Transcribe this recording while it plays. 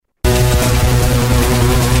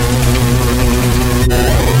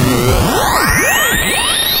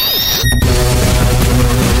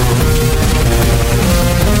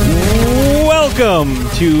Welcome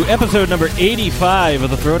to episode number 85 of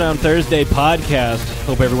the Throwdown Thursday podcast.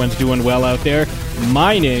 Hope everyone's doing well out there.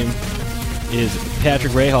 My name is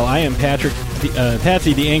Patrick Rahal. I am Patsy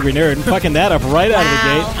the Angry Nerd. I'm fucking that up right out of the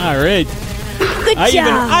gate. All right. Good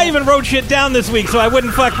job. I even wrote shit down this week so I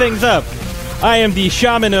wouldn't fuck things up. I am the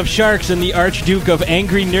Shaman of Sharks and the Archduke of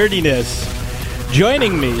Angry Nerdiness.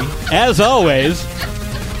 Joining me, as always,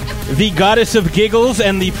 the Goddess of Giggles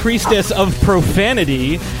and the Priestess of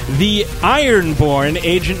Profanity, the Ironborn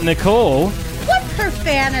Agent Nicole. What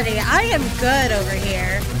profanity? I am good over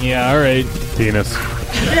here. Yeah, all right. Penis.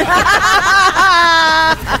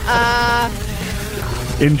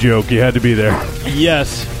 In joke, you had to be there.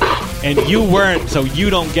 Yes. And you weren't, so you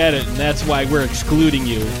don't get it, and that's why we're excluding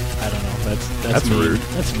you. I don't know. That's mean. Rude.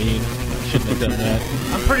 That's mean. Shouldn't have done that.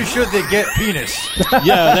 I'm pretty sure they get penis.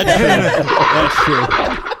 Yeah, that's true. That's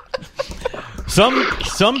true.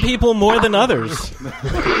 Some people more than others.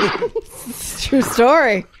 It's a true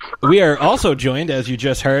story. We are also joined, as you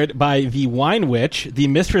just heard, by the Wine Witch, the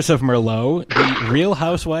Mistress of Merlot, the Real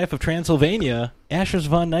Housewife of Transylvania, Ashes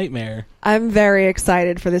von Nightmare. I'm very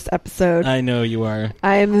excited for this episode. I know you are.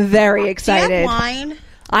 I am very excited. Do you have wine?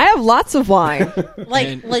 I have lots of wine.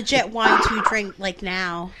 Like legit wine to drink like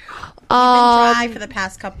now. You've been dry for the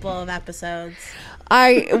past couple of episodes.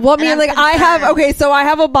 I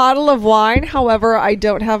have a bottle of wine. However, I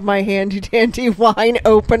don't have my handy dandy wine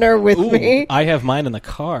opener with me. I have mine in the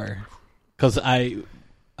car because I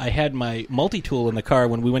had my multi-tool in the car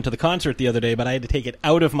when we went to the concert the other day, but I had to take it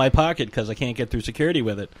out of my pocket because I can't get through security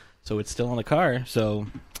with it. So it's still in the car. So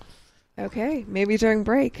Okay, maybe during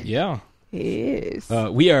break. yeah. Yes.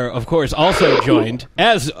 We are, of course, also joined,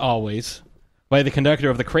 as always, by the conductor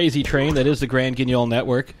of the crazy train that is the Grand Guignol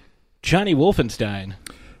Network, Johnny Wolfenstein.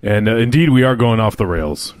 And indeed, we are going off the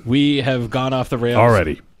rails. We have gone off the rails.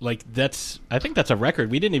 Already. I think that's a record.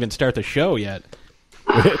 We didn't even start the show yet.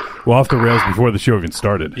 Well, off the rails before the show even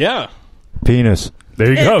started. Yeah. Penis. There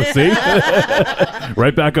you go, see?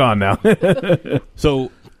 Right back on now. So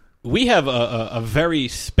we have a very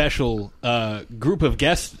special group of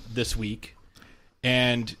guests this week,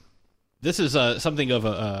 and this is something of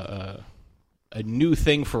a new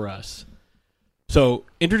thing for us. So,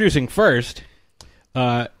 introducing first,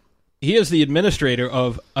 he is the administrator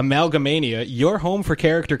of Amalgamania, your home for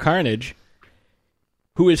character carnage,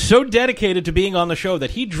 who is so dedicated to being on the show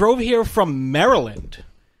that he drove here from Maryland.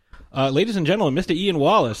 Ladies and gentlemen, Mr. Ian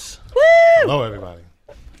Wallace. Woo! Hello, everybody.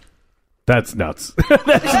 That's nuts. Yeah.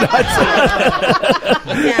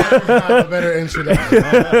 A better introduction.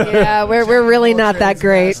 Yeah, we're really not that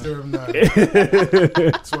great.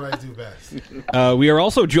 That's what I do best. We are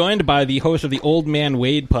also joined by the host of the Old Man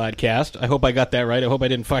Wade podcast. I hope I got that right. I hope I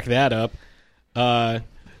didn't fuck that up. I'm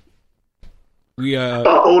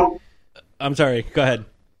sorry. Go ahead.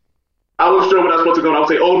 I was sure when I was supposed to go. I would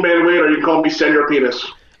say Old Man Wade, or you can call me Senor Penis.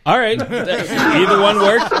 All right. Either one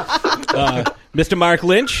worked. Mr. Mark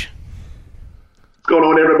Lynch. What's going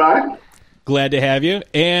on, everybody? Glad to have you.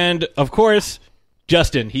 And, of course,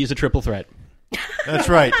 Justin. He's a triple threat. That's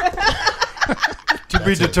right. To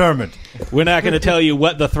be determined. We're not going to tell you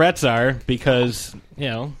what the threats are because,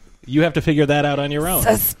 you have to figure that out on your own.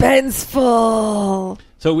 Suspenseful.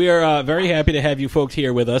 So we are very happy to have you folks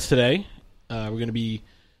here with us today. We're going to be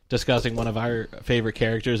discussing one of our favorite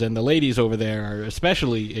characters, and the ladies over there are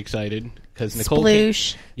especially excited because Nicole.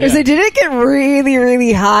 Sploosh. Did it get really,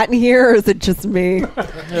 really hot in here, or is it just me?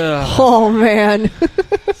 Oh, man.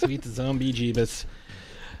 Sweet zombie Jeebus.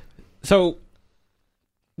 So,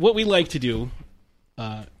 what we like to do,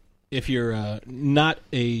 if you're not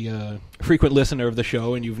a frequent listener of the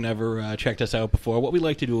show and you've never checked us out before, what we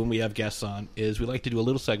like to do when we have guests on is we like to do a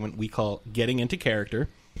little segment we call Getting Into Character.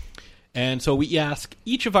 And so we ask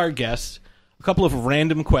each of our guests a couple of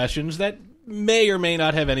random questions that may or may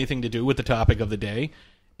not have anything to do with the topic of the day.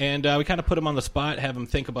 And we kind of put them on the spot, have them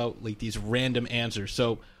think about these random answers.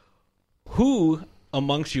 So who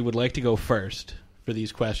amongst you would like to go first for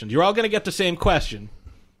these questions? You're all going to get the same question.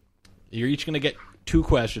 You're each going to get 2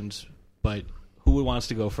 questions, but who wants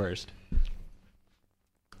to go first?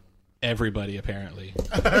 Everybody, apparently.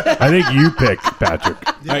 I think you picked, Patrick.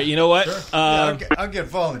 All right, you know what? Sure. I'll get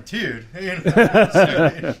volunteered.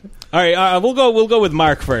 All right, we'll go with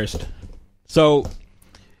Mark first. So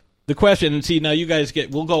the question, and see, now you guys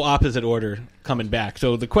we'll go opposite order coming back.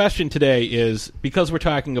 So the question today is, because we're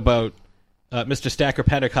talking about Mr. Stacker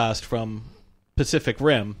Pentecost from Pacific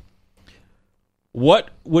Rim, what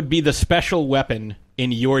would be the special weapon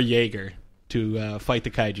in your Jaeger to fight the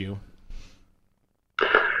kaiju?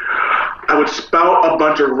 I would spout a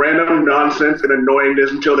bunch of random nonsense and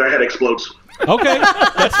annoyingness until their head explodes. Okay,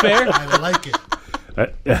 that's fair. I like it.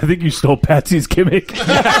 I think you stole Patsy's gimmick.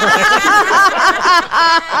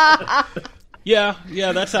 Yeah,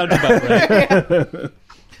 that sounds about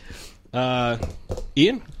right.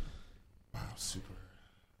 Ian? Wow, super.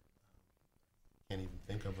 Can't even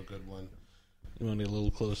think of a good one. You want to be a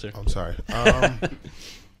little closer? I'm sorry.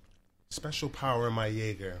 Special power in my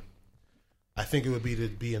Jaeger. I think it would be to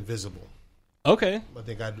be invisible. Okay. I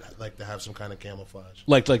think I'd like to have some kind of camouflage.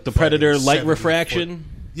 Like the Predator light refraction?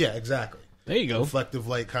 Yeah, exactly. There you go. Reflective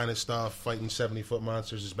light kind of stuff. Fighting 70-foot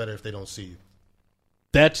monsters is better if they don't see you.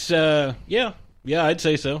 That's, yeah, I'd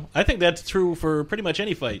say so. I think that's true for pretty much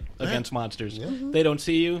any fight against monsters. Yeah. They don't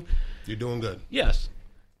see you. You're doing good. Yes.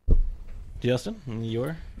 Justin,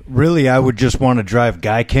 you're? Really, I would just want to drive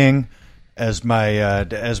Guy King as my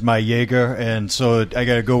Jaeger, and so I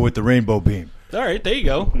got to go with the rainbow beam. All right, there you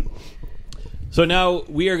go. So now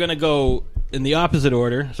we are going to go in the opposite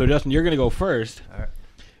order. So, Justin, you're going to go first. All right.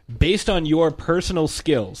 Based on your personal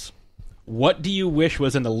skills, what do you wish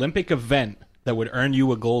was an Olympic event that would earn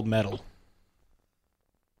you a gold medal?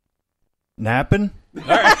 Napping? All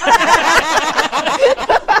right.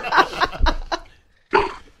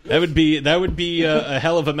 That would be a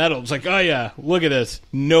hell of a medal. It's like, oh yeah, look at this.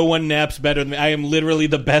 No one naps better than me. I am literally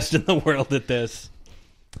the best in the world at this.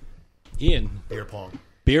 Ian. Beer pong.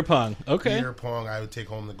 Beer pong. Okay. Beer pong, I would take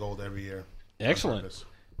home the gold every year. Excellent.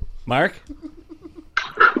 Mark?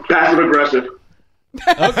 Passive aggressive.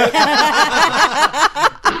 Okay.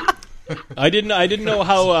 I didn't know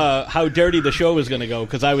how dirty the show was going to go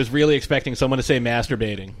because I was really expecting someone to say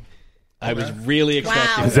masturbating. I was really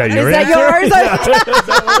expecting. Wow. Is that your Is that answer? yours?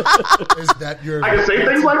 Is that your... I can say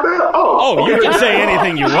things like that? Oh, you can say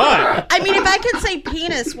anything you want. I mean, if I could say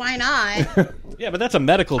penis, why not? Yeah, but that's a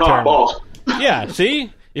medical Cock term. balls. Yeah,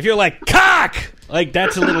 see? If you're like, cock! Like,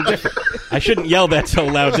 that's a little different. I shouldn't yell that so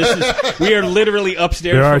loud. We are literally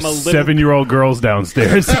upstairs There are from a little... 7-year-old girls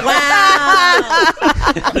downstairs. Wow.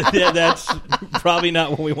 Yeah, that's probably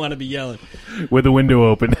not what we want to be yelling. With the window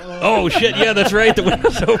open. Oh, shit, yeah, that's right. The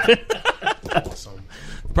window's open. Awesome.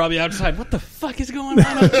 Probably outside. What the fuck is going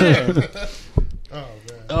on up there? Oh,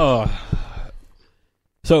 man. Oh.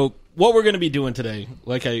 So, what we're going to be doing today,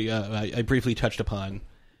 like I briefly touched upon,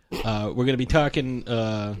 we're going to be talking,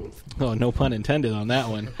 no pun intended on that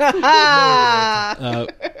one.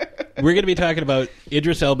 We're going to be talking about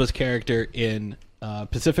Idris Elba's character in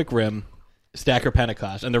Pacific Rim, Stacker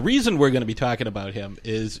Pentecost. And the reason we're going to be talking about him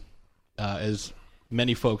is, as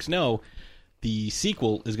many folks know, the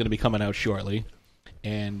sequel is going to be coming out shortly.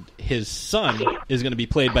 And his son is going to be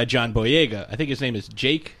played by John Boyega. I think his name is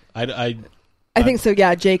Jake. I think so,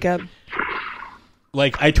 yeah, Jacob.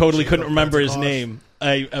 Like, I totally Jacob couldn't remember his Pentecost. name.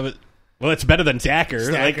 I was, well, it's better than Zacker.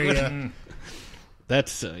 Stacker, Like, yeah.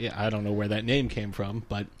 that's, I don't know where that name came from,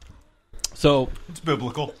 but... So... It's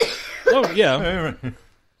biblical. Oh, yeah.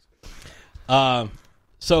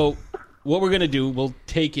 So, what we're going to do, we'll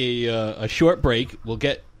take a short break. We'll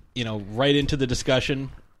get, right into the discussion.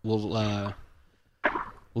 We'll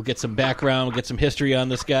get some background, we'll get some history on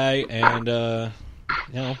this guy, and,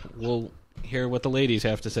 we'll hear what the ladies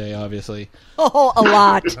have to say, obviously. Oh, a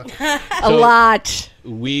lot. A lot.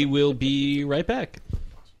 We will be right back.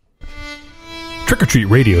 Trick or Treat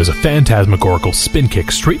Radio is a phantasmagorical spin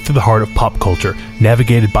kick straight through the heart of pop culture,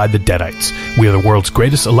 navigated by the Deadites. We are the world's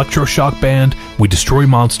greatest electroshock band, we destroy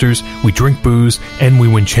monsters, we drink booze, and we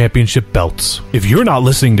win championship belts. If you're not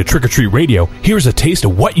listening to Trick or Treat Radio, here's a taste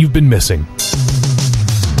of what you've been missing.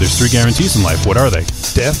 There's 3 guarantees in life. What are they?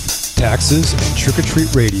 Death, taxes, and Trick or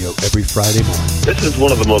Treat Radio every Friday morning. This is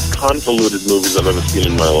one of the most convoluted movies I've ever seen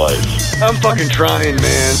in my life. I'm fucking trying,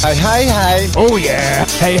 man. Hi. Oh, yeah.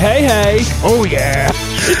 Hey. Oh, yeah.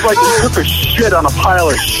 It's like you took a shit on a pile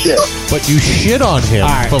of shit. But you shit on him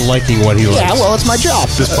for liking what he likes. Yeah, well, it's my job.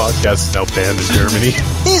 This podcast is now banned in Germany.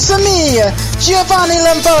 It's me, Giovanni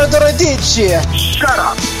Lombardo Radici. Shut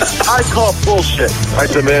up. I call bullshit. I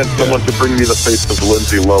demand someone to bring me the face of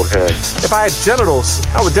Lindsay Lohan. If I had genitals,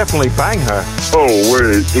 I would definitely bang her. Oh,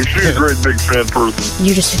 wait. Is she a great big fan person?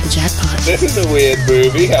 You just hit the jackpot. This is a weird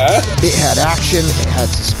movie, huh? It had action, it had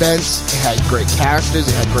suspense, it had great characters,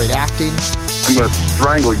 it had great acting. I'm going to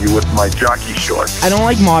strangle you with my jockey shorts. I don't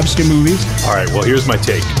like mobster movies. All right, well, here's my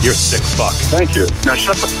take. You're a sick fuck. Thank you. Now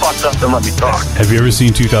shut the fuck up and let me talk. Have you ever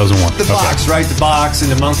seen 2001? The box, right? The box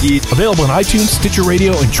and the monkey. Available on iTunes, Stitcher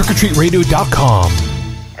Radio, and TrickOrTreatRadio.com.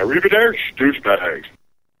 Arrivederci, douchebag.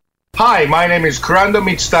 Hi, my name is Kurando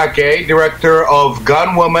Mitsutake, director of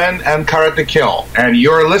Gun Woman and Karate Kill, and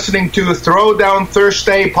you're listening to Throwdown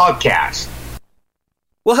Thursday podcast.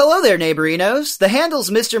 Well, hello there, neighborinos. The handle's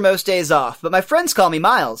Mr. Most Days Off, but my friends call me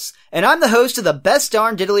Miles, and I'm the host of the Best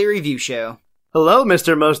Darn Diddly Review Show. Hello,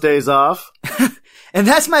 Mr. Most Days Off. And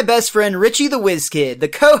that's my best friend Richie the Whiz Kid, the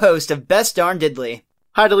co-host of Best Darn Diddly.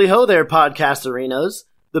 Hi diddly ho there, podcast arenas.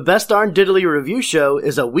 The Best Darn Diddly Review Show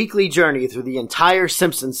is a weekly journey through the entire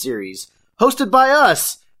Simpsons series, hosted by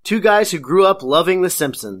us, two guys who grew up loving The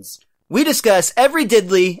Simpsons. We discuss every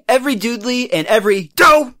diddly, every doodly, and every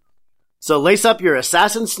dough! So lace up your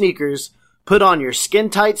assassin sneakers, put on your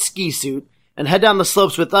skin-tight ski suit, and head down the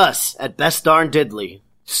slopes with us at Best Darn Diddly.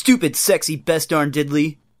 Stupid, sexy Best Darn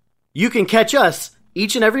Diddly. You can catch us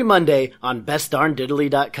each and every Monday on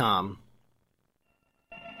bestdarndiddly.com.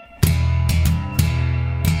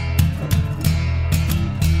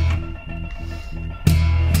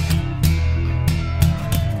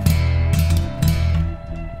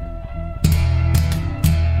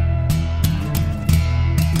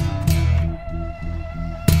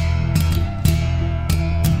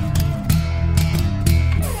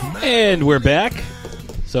 And we're back.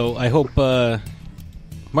 So I hope,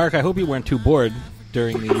 Mark, I hope you weren't too bored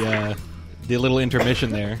during the little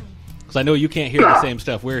intermission there, because I know you can't hear the same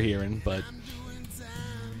stuff we're hearing, but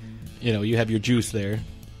you know you have your juice there.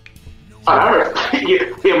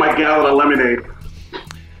 Yeah, my gallon of lemonade.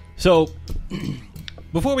 So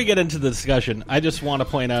before we get into the discussion, I just want to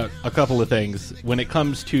point out a couple of things when it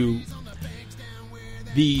comes to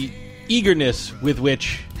the eagerness with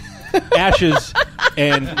which Ashes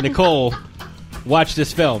and Nicole watched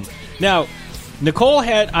this film. Now,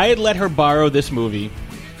 I had let her borrow this movie.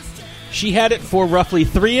 She had it for roughly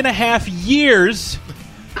 3.5 years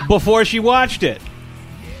before she watched it.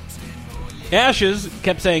 Ashes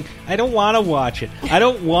kept saying, I don't want to watch it. I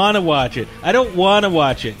don't want to watch it. I don't want to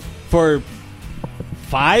watch it. For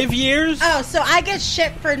 5 years? Oh, so I get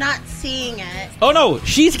shit for not seeing it. Oh, no.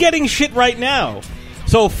 She's getting shit right now.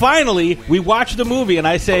 So finally, we watch the movie, and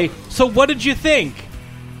I say, so what did you think?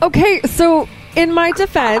 Okay, so in my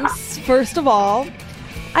defense, first of all,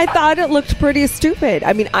 I thought it looked pretty stupid.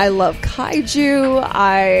 I mean, I love kaiju.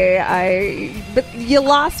 But you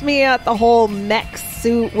lost me at the whole mech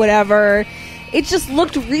suit, whatever. It just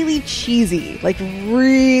looked really cheesy, like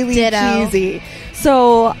really Ditto. cheesy.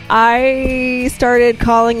 So I started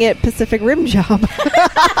calling it Pacific Rim Job.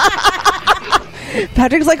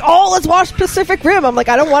 Patrick's like, oh, let's watch Pacific Rim. I'm like,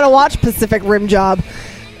 I don't want to watch Pacific Rim Job.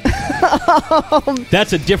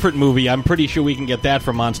 That's a different movie. I'm pretty sure we can get that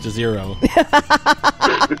from Monster Zero.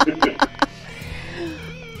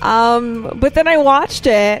 But then I watched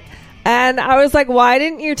it, and I was like, why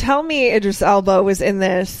didn't you tell me Idris Elba was in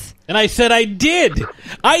this? And I said I did.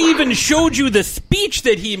 I even showed you the speech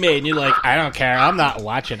that he made. And you're like, I don't care. I'm not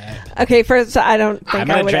watching it. Okay, first, I don't think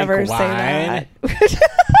I would ever say that.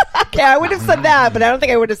 Okay, I would have said that, but I don't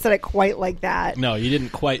think I would have said it quite like that. No, you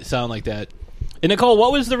didn't quite sound like that. And Nicole,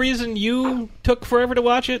 what was the reason you took forever to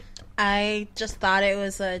watch it? I just thought it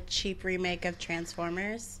was a cheap remake of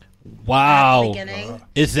Transformers. Wow. At the beginning.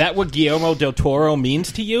 Is that what Guillermo del Toro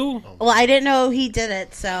means to you? Well, I didn't know he did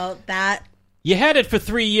it, so that... You had it for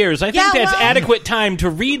 3 years. I think that's adequate time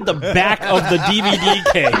to read the back of the DVD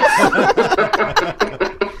case.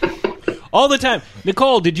 All the time.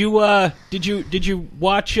 Nicole, did you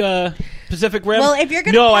watch Pacific Rim? Well, if you're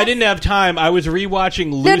gonna I didn't have time. I was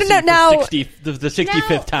rewatching Lucy for the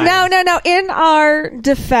 65th time. No. In our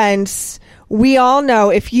defense, we all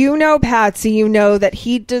know, if you know Patsy, you know that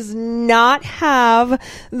he does not have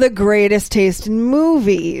the greatest taste in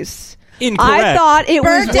movies. Incorrect. I thought it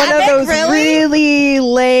was one of those really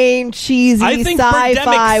lame, cheesy,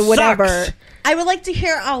 sci-fi, whatever. Sucks. I would like to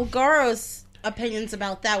hear Al Goro's opinions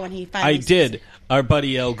about that when he finally... I did. Our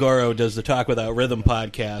buddy El Goro does the Talk Without Rhythm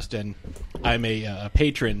podcast, and I'm a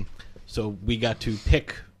patron, so we got to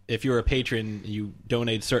pick. If you're a patron, you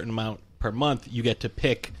donate a certain amount per month, you get to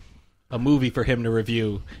pick a movie for him to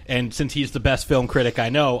review. And since he's the best film critic I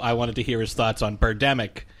know, I wanted to hear his thoughts on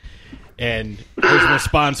Birdemic. And his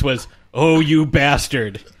response was, oh, you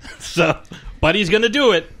bastard. So, but he's going to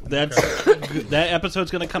do it. That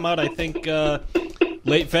episode's going to come out, I think,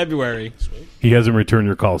 late February. He hasn't returned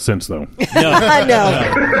your call since, though. No.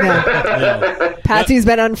 Patsy's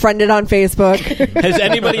been unfriended on Facebook. Has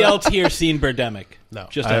anybody else here seen Birdemic? No.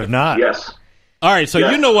 I have not. Yes. All right, so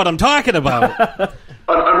you know what I'm talking about.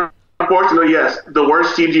 Unfortunately, yes. The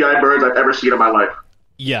worst CGI birds I've ever seen in my life.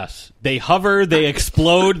 Yes. They hover, they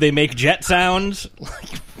explode, they make jet sounds.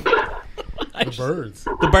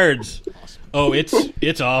 The birds. Oh,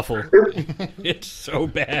 it's awful. It's so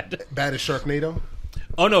bad. Bad as Sharknado?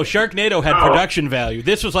 Oh, no, Sharknado had production value.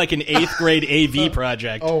 This was like an 8th grade AV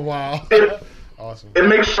project. Oh, wow. Awesome. It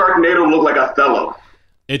makes Sharknado look like Othello.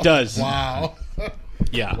 It does. Wow.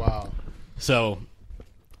 Yeah. Wow. So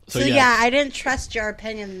yeah, I didn't trust your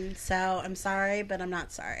opinion, so I'm sorry, but I'm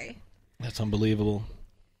not sorry. That's unbelievable.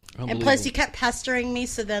 And plus, you kept pestering me,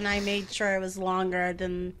 so then I made sure it was longer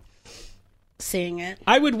than seeing it.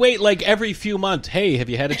 I would wait like every few months. Hey, have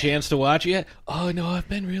you had a chance to watch it yet? Oh, no, I've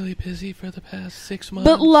been really busy for the past 6 months.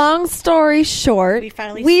 But long story short,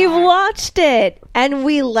 we've watched it, and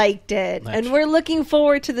we liked it. That's and we're looking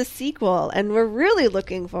forward to the sequel, and we're really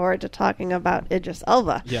looking forward to talking about Idris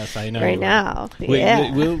Elba. Yes, I know. Right now.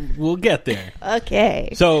 We'll get there. Okay.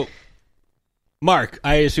 So, Mark,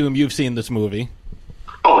 I assume you've seen this movie.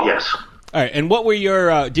 Oh, yes. All right, and what were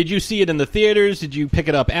your... did you see it in the theaters? Did you pick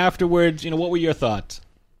it up afterwards? What were your thoughts?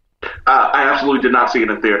 I absolutely did not see it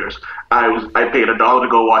in theaters. I paid $1 to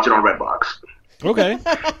go watch it on Redbox. Okay.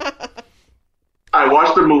 I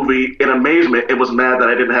watched the movie in amazement and was mad that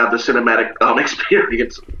I didn't have the cinematic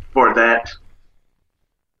experience for that.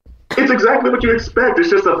 It's exactly what you expect. It's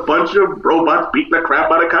just a bunch of robots beating the crap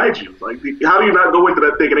out of kaiju. Like, how do you not go into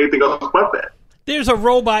that thinking anything else but that? There's a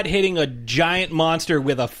robot hitting a giant monster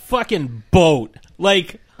with a fucking boat.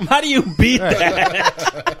 Like, how do you beat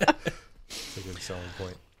that? That's a good selling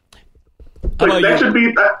point. Like, that should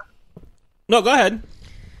be... No, go ahead.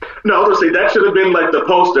 No, I was going to say, that should have been like the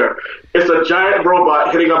poster. It's a giant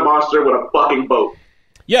robot hitting a monster with a fucking boat.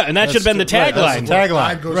 Yeah, and that should have been the tagline.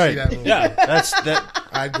 I'd go see that movie. Yeah.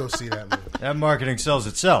 I'd go see that movie. That marketing sells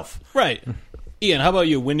itself. Right. Ian, how about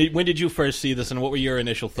you? When did you first see this, and what were your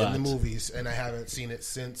initial thoughts? In the movies, and I haven't seen it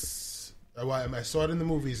since... I saw it in the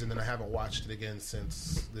movies, and then I haven't watched it again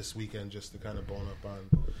since this weekend, just to kind of bone up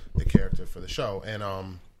on the character for the show. And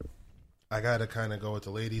I got to kind of go with the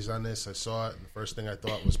ladies on this. I saw it, and the first thing I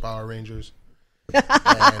thought was Power Rangers. And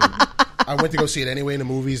I went to go see it anyway in the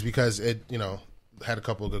movies because it, had a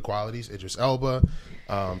couple of good qualities. Idris Elba,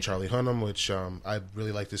 Charlie Hunnam, which I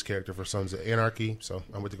really like this character for Sons of Anarchy, so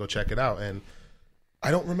I went to go check it out. And I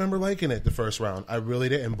don't remember liking it the first round. I really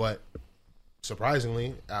didn't, but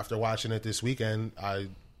surprisingly, after watching it this weekend, I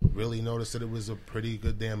really noticed that it was a pretty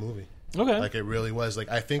good damn movie. Okay. Like, it really was. Like,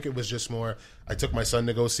 I think it was just more, I took my son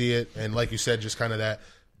to go see it, and like you said, just kind of that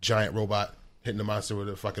giant robot hitting the monster with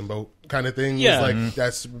a fucking boat kind of thing. Yeah. Was like,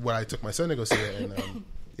 that's what I took my son to go see it, and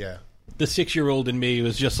yeah. The 6-year-old in me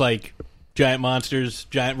was just like, giant monsters,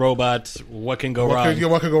 giant robots, what can go wrong?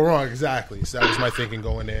 What could go wrong, exactly. So that was my thinking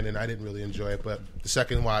going in, and I didn't really enjoy it. But the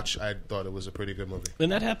second watch, I thought it was a pretty good movie. And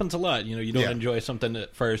that happens a lot. You don't enjoy something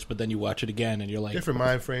at first, but then you watch it again, and you're like... Different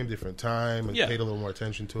mind frame, different time, and paid a little more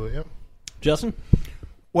attention to it, yep. Justin?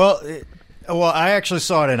 Well, I actually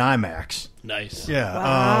saw it in IMAX. Nice. Yeah.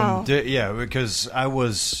 Wow. Because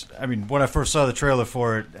when I first saw the trailer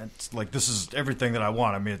for it, it's like, this is everything that I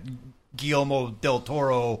want. I mean, Guillermo del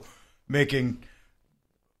Toro making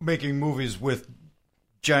movies with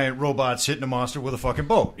giant robots hitting a monster with a fucking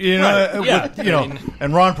boat,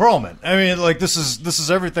 and Ron Perlman. I mean, like, this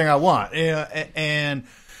is everything I want, and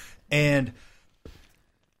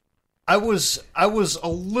I was a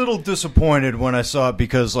little disappointed when I saw it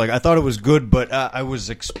because, like, I thought it was good, but I was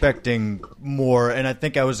expecting more, and I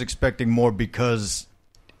think I was expecting more because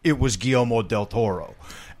it was Guillermo del Toro,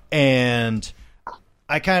 and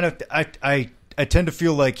I tend to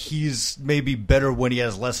feel like he's maybe better when he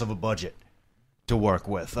has less of a budget to work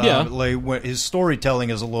with. Like, when his storytelling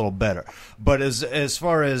is a little better. But as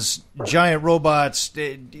far as giant robots,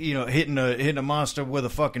 hitting a monster with a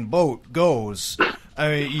fucking boat goes, I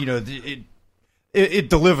mean, it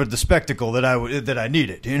delivered the spectacle that I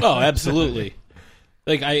needed. Oh, absolutely.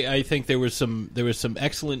 Like, I think there was some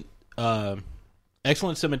excellent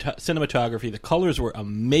cinematography. The colors were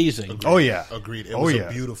amazing. Agreed. Oh yeah, agreed. It was a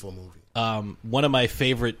beautiful movie. One of my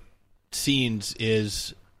favorite scenes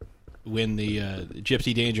is when the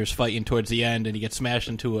Gypsy Danger's fighting towards the end, and he gets smashed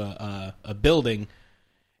into a building,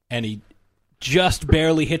 and he just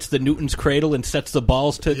barely hits the Newton's cradle and sets the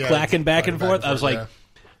balls to clacking back and forth. I was like,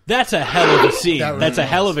 that's a hell of a scene. That's a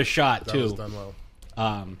hell of a shot, too. That was done well.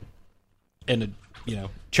 And,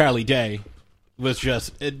 Charlie Day was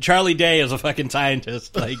just... Charlie Day is a fucking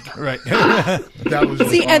scientist. Like, right. That was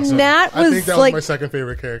awesome. And that was, I think that was my second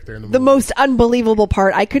favorite character in the movie. The most unbelievable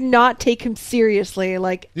part. I could not take him seriously,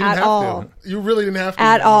 like, at all. You really didn't have to.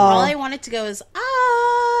 At all. All I wanted to go is,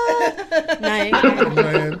 nice.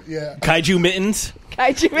 Man, yeah. Kaiju mittens.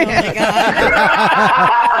 Kaiju mittens. Oh my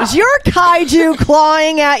God. Is your kaiju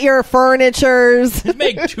clawing at your furnitures? You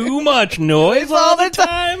make too much noise all the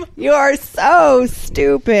time. You are so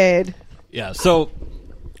stupid. Yeah, so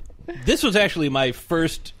this was actually my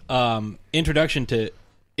first introduction to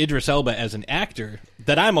Idris Elba as an actor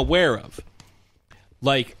that I'm aware of.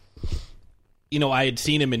 Like, I had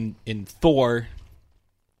seen him in Thor,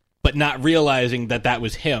 but not realizing that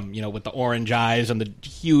was him, with the orange eyes and the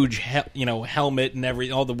huge, helmet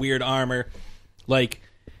and all the weird armor. Like,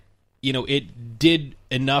 you know, it did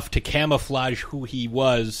enough to camouflage who he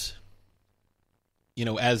was, you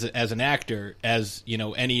know, as an actor, as, you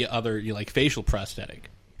know, any other, you know, like facial prosthetic.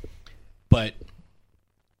 But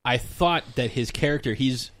I thought that his character,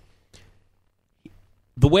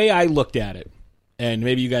 the way I looked at it, and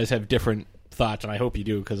maybe you guys have different thoughts, and I hope you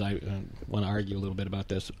do, because I want to argue a little bit about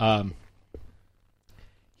this.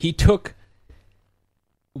 He took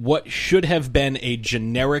what should have been a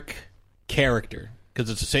generic character, because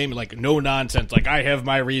it's the same, like, no nonsense, like, I have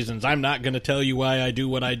my reasons, I'm not going to tell you why I do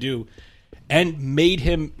what I do, and made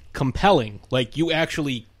him compelling. Like, you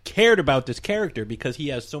actually cared about this character because he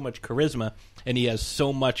has so much charisma and he has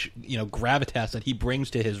so much, you know, gravitas that he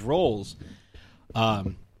brings to his roles.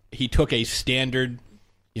 He took a standard,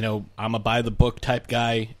 you know, I'm a by the book type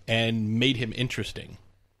guy and made him interesting.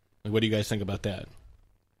 Like, what do you guys think about that?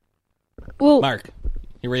 Well, Mark,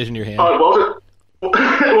 you're raising your hand. Well, I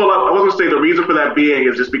was going to say the reason for that being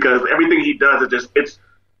is just because everything he does is just, it's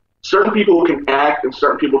certain people who can act and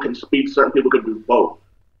certain people can speak, certain people can do both.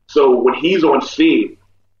 So when he's on scene,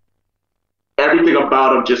 everything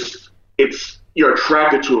about him just, you're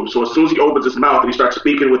attracted to him. So as soon as he opens his mouth and he starts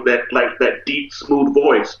speaking with that deep, smooth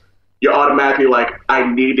voice, you're automatically like, I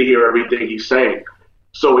need to hear everything he's saying.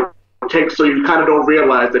 So you kind of don't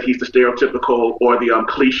realize that he's the stereotypical or the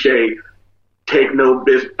cliche, take no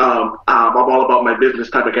business, I'm all about my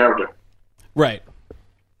business type of character. Right.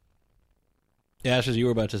 Yeah, Ashes, you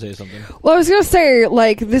were about to say something. Well, I was going to say,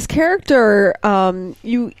 like, this character,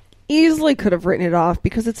 you easily could have written it off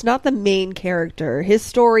because it's not the main character. His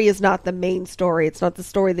story is not the main story. It's not the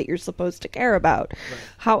story that you're supposed to care about. Right.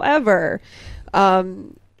 However,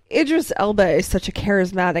 Idris Elba is such a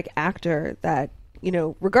charismatic actor that, you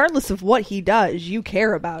know, regardless of what he does, you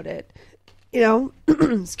care about it. You know,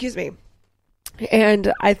 excuse me.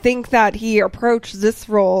 And I think that he approached this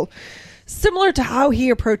role similar to how he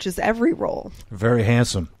approaches every role. Very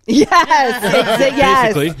handsome. Yes.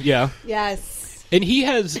 Yes. Basically, yeah. Yes. And he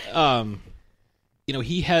has, you know,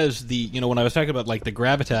 he has the, you know, when I was talking about, like, the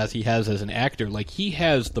gravitas he has as an actor, like, he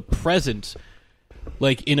has the presence,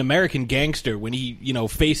 like, in American Gangster, when he, you know,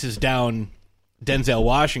 faces down Denzel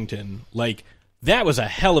Washington, like, that was a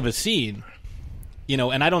hell of a scene, you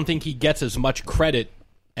know, and I don't think he gets as much credit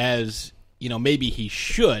as, you know, maybe he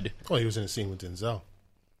should. Oh, he was in a scene with Denzel.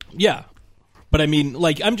 Yeah. But I mean,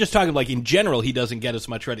 like, I'm just talking, like, in general, he doesn't get as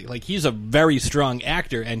much credit. Like, he's a very strong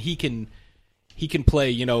actor, and he can play,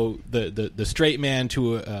 you know, the straight man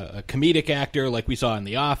to a comedic actor, like we saw in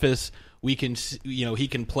The Office. We can, you know, he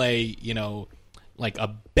can play, you know, like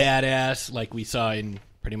a badass, like we saw in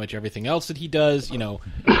pretty much everything else that he does. You know,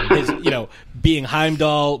 his, you know, being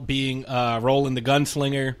Heimdall, being Roland the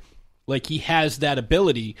Gunslinger, like, he has that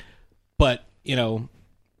ability. But, you know,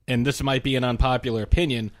 and this might be an unpopular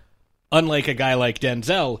opinion, unlike a guy like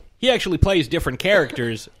Denzel, he actually plays different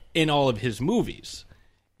characters in all of his movies.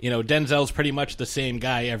 You know, Denzel's pretty much the same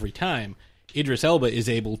guy every time. Idris Elba is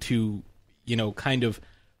able to, you know, kind of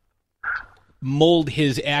mold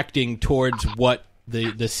his acting towards what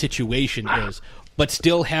the situation is, but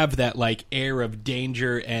still have that, like, air of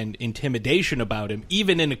danger and intimidation about him,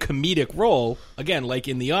 even in a comedic role, again, like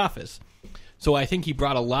in The Office. So I think he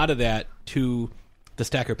brought a lot of that to the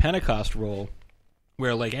Stacker Pentecost role,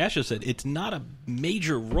 where, like Asha said, it's not a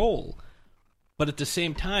major role, but at the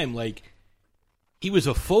same time, like, he was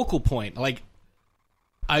a focal point. Like,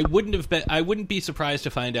 I wouldn't be surprised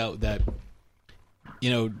to find out that,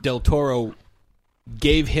 you know, Del Toro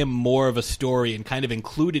gave him more of a story and kind of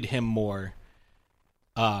included him more.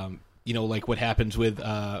 You know, like what happens with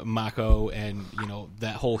Mako and, you know,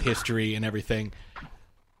 that whole history and everything.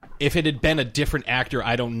 If it had been a different actor,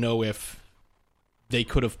 I don't know if they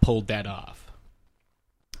could have pulled that off.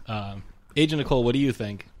 Agent Nicole, what do you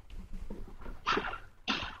think?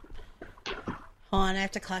 Hold on, I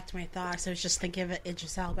have to collect my thoughts. I was just thinking of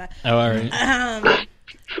Idris Elba. Oh, all right.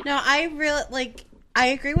 No, I really, I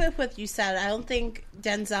agree with what you said. I don't think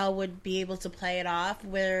Denzel would be able to play it off,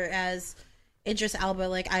 whereas Idris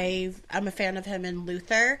Elba, I'm a fan of him in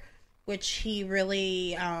Luther, which he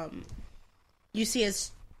really, you see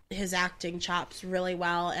his acting chops really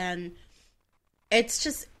well, and it's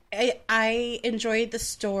just, I enjoyed the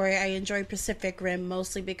story. I enjoyed Pacific Rim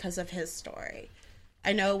mostly because of his story.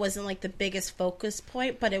 I know it wasn't, like, the biggest focus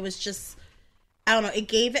point, but it was just, I don't know, it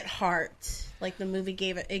gave it heart. Like, the movie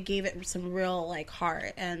gave it some real, like,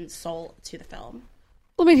 heart and soul to the film.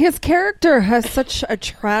 I mean, his character has such a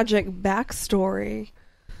tragic backstory.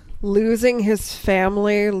 Losing his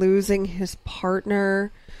family, losing his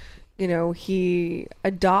partner. You know, he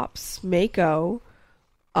adopts Mako,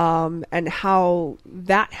 and how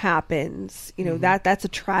that happens. You know, that's a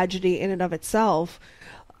tragedy in and of itself.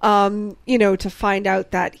 To find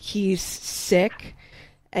out that he's sick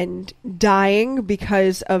and dying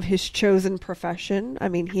because of his chosen profession. I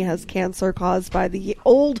mean, he has cancer caused by the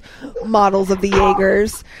old models of the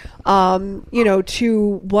Jaegers,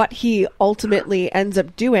 to what he ultimately ends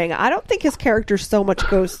up doing. I don't think his character so much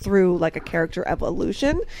goes through like a character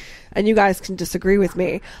evolution, and you guys can disagree with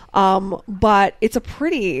me. But it's a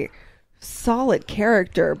pretty solid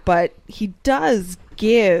character, but he does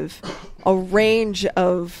give a range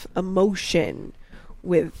of emotion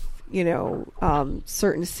with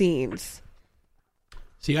certain scenes.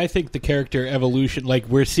 See, I think the character evolution, like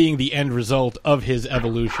we're seeing the end result of his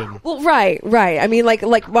evolution. Well, right. I mean, like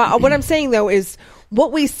what I'm saying though is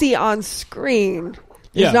what we see on screen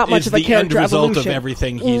is not much of a character end result evolution of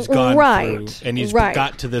everything he's gone through, and he's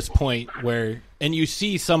got to this point where, and you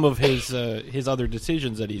see some of his other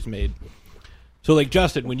decisions that he's made. So, like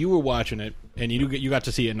Justin, when you were watching it, and you got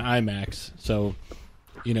to see it in IMAX, so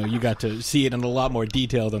you got to see it in a lot more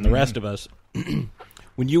detail than the rest of us.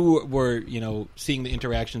 When you were seeing the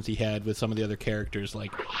interactions he had with some of the other characters,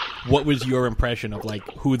 like, what was your impression of like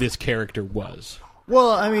who this character was?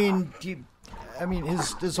 Well, I mean,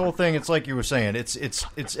 his whole thing. It's like you were saying.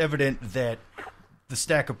 It's evident that the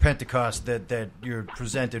stack of Pentecost that you're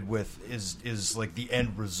presented with is like the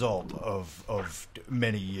end result of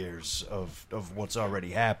many years of what's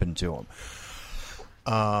already happened to him.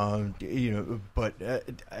 But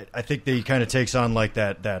I think that he kind of takes on like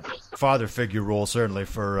that father figure role, certainly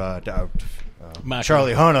for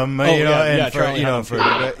Charlie Hunnam,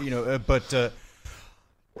 but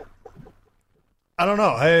I don't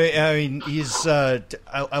know. I mean, he's.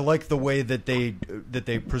 I like the way that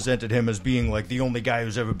they presented him as being like the only guy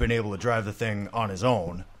who's ever been able to drive the thing on his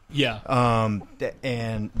own. Yeah.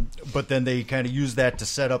 But then they kind of use that to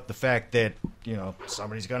set up the fact that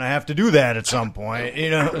somebody's going to have to do that at some point.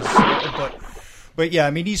 But yeah,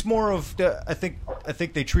 I mean, he's more of. I think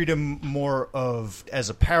they treat him more of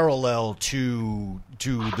as a parallel to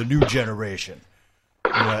the new generation.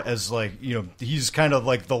 As like he's kind of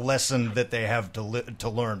like the lesson that they have to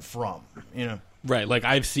learn from. Right. Like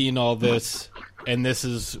I've seen all this, and this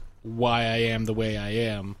is why I am the way I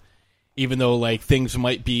am. Even though like things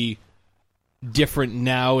might be different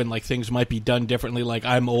now, and like things might be done differently. Like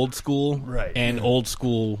I'm old school, right? And old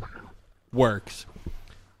school works.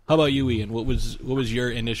 How about you, Ian? What was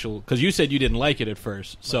your initial? Because you said you didn't like it at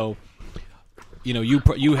first, so.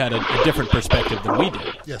 You had a different perspective than we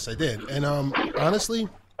did. Yes, I did. And honestly,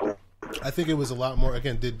 I think it was a lot more.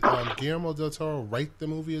 Again, did Guillermo del Toro write the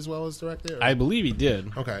movie as well as direct it? I believe he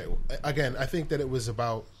did. Okay. Again, I think that it was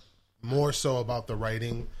more so about the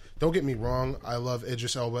writing. Don't get me wrong. I love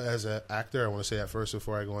Idris Elba as an actor. I want to say that first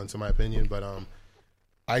before I go into my opinion. But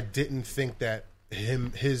I didn't think that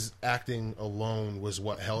his acting alone was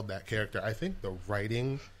what held that character. I think the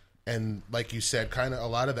writing... And like you said, kind of a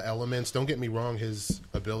lot of the elements, don't get me wrong, his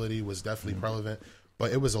ability was definitely relevant,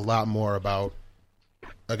 but it was a lot more about,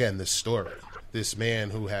 again, this story. This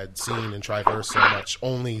man who had seen and traversed so much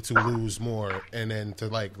only to lose more and then to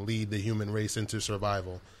like lead the human race into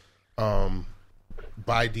survival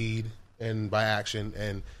by deed and by action.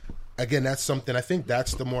 And again, that's something, I think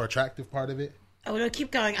that's the more attractive part of it. Oh no! Keep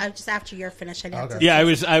going. I just after you're finished. Yeah,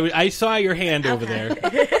 I saw your hand over there.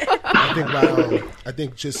 I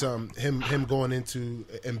think just him going into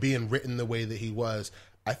and being written the way that he was.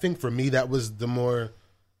 I think for me that was the more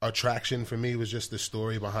attraction for me, was just the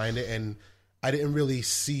story behind it, and I didn't really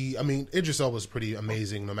see. I mean, Idris Elba was pretty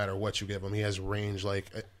amazing no matter what you give him. He has range, like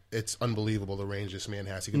it's unbelievable the range this man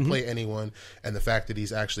has. He can play anyone, and the fact that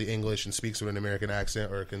he's actually English and speaks with an American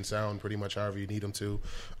accent, or can sound pretty much however you need him to.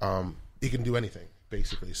 He can do anything,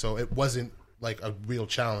 basically. So it wasn't like a real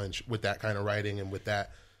challenge with that kind of writing and with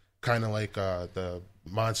that kind of like the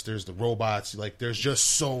monsters, the robots. Like there's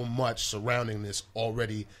just so much surrounding this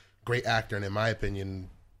already great actor, and in my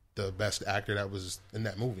opinion, the best actor that was in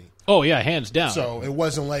that movie. Oh yeah, hands down. So it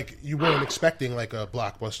wasn't like you weren't expecting like a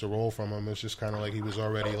blockbuster role from him. It's just kind of like he was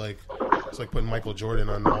already like, it's like putting Michael Jordan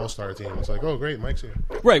on the All-Star team. It's like, oh great, Mike's here.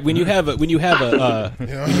 Right, when you have a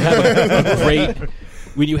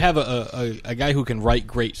guy who can write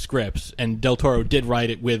great scripts, and Del Toro did write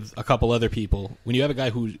it with a couple other people. When you have a guy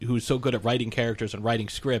who's so good at writing characters and writing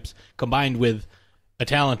scripts, combined with a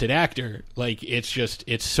talented actor, like it's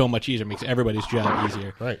so much easier. It makes everybody's job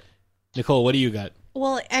easier. Right. Nicole, what do you got?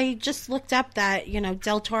 Well, I just looked up that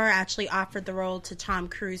Del Toro actually offered the role to Tom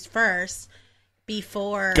Cruise first.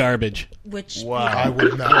 Before garbage, which I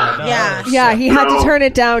would not. Yeah, he had to turn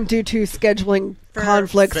it down due to scheduling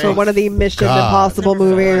conflicts for one of the Mission Impossible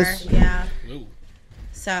movies. Yeah.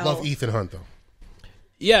 So love Ethan Hunt though.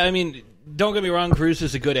 Yeah, I mean, don't get me wrong, Cruise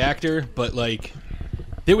is a good actor, but like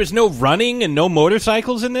There was no running and no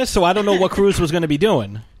motorcycles in this, so I don't know what Cruise was going to be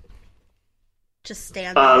doing. Just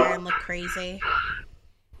stand there and look crazy.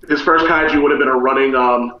 His first kaiju would have been a running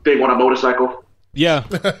thing on a motorcycle. Yeah,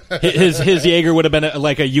 his Jaeger would have been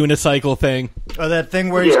like a unicycle thing. Oh, that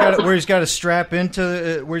thing where he's got to strap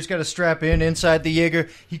into where he's got to strap in inside the Jaeger.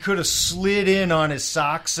 He could have slid in on his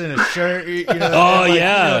socks and his shirt.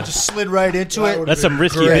 Just slid right into it. That's some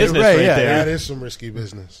risky business right there. That is some risky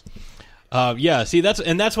business. See,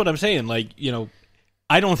 that's what I'm saying. Like,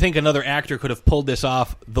 I don't think another actor could have pulled this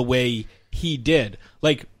off the way he did.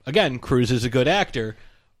 Like, again, Cruise is a good actor,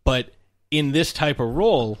 but in this type of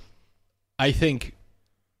role, I think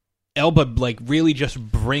Elba really just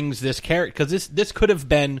brings this character, because this could have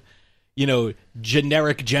been,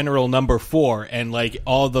 generic General Number 4, and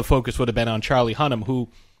all the focus would have been on Charlie Hunnam, who,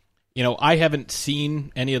 I haven't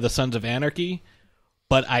seen any of the Sons of Anarchy,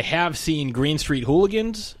 but I have seen Green Street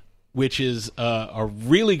Hooligans, which is a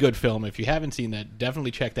really good film. If you haven't seen that,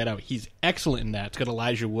 definitely check that out. He's excellent in that. It's got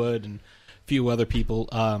Elijah Wood and a few other people,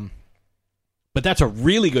 but that's a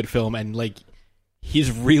really good film, and he's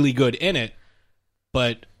really good in it.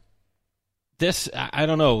 But this, I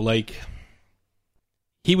don't know,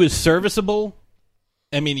 he was serviceable.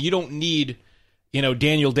 I mean, you don't need,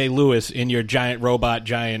 Daniel Day-Lewis in your giant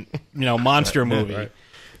monster movie, right.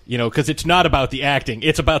 Because it's not about the acting.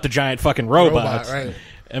 It's about the giant fucking robots. Right.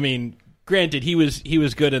 I mean, granted, he was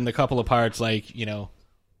good in the couple of parts,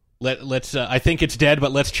 let's I think it's dead,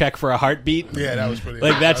 but let's check for a heartbeat. Yeah, that was pretty.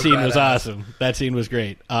 That scene was awesome. That scene was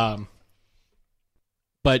great.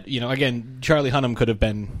 But, again, Charlie Hunnam could have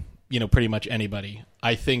been, pretty much anybody.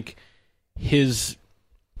 I think his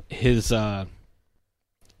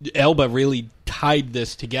Elba really tied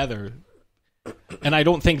this together. And I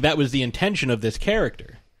don't think that was the intention of this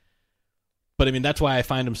character. But, I mean, that's why I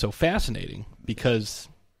find him so fascinating. Because,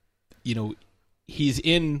 he's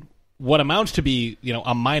in what amounts to be,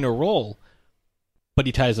 a minor role. But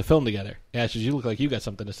he ties the film together. Ashes, you look like you got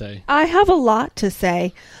something to say. I have a lot to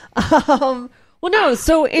say. Well, no,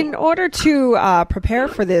 so in order to prepare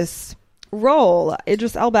for this role,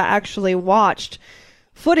 Idris Elba actually watched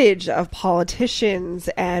footage of Politicians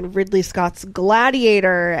and Ridley Scott's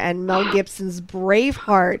Gladiator and Mel Gibson's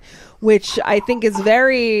Braveheart, which I think is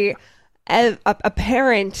very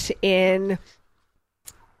apparent in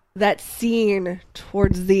that scene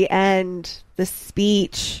towards the end, the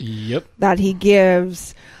speech that he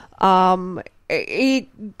gives. He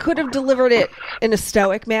could have delivered it in a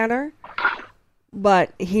stoic manner,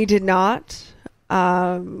 but he did not.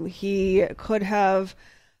 He could have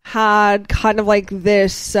had kind of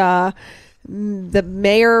this the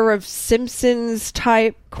Mayor of Simpsons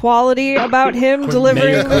type quality about him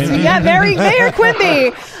delivering very Mayor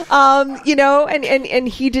Quimby. And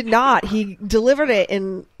he did not. He delivered it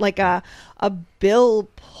in a Bill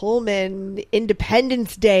Pullman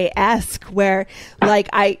Independence Day-esque, where that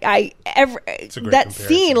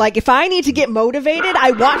scene, if I need to get motivated,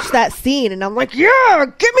 I watch that scene and I'm like, yeah,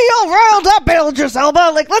 get me all riled up, Idris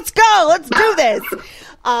Elba. Let's go, let's do this.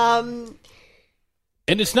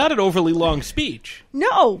 And it's not an overly long speech.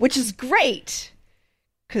 No, which is great.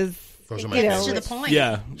 Because, to the point.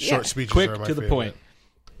 Yeah. Short speeches quick are my to the favorite. point.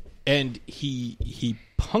 And he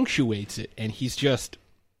punctuates it, and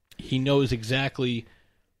he knows exactly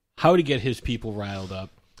how to get his people riled up.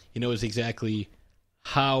 He knows exactly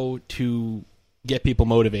how to get people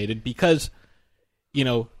motivated because,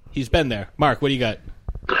 he's been there. Mark, what do you got?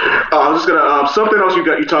 I was just going to, something else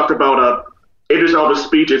you talked about Idris Elba's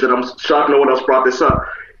speeches, and I'm shocked no one else brought this up.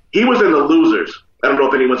 He was in The Losers. I don't know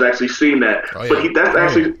if anyone's actually seen that. Oh,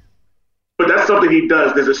 yeah. But that's something he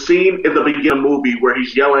does. There's a scene in the beginning of the movie where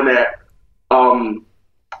he's yelling at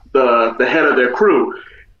the head of their crew.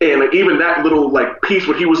 And even that little piece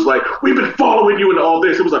where he was like, "We've been following you into all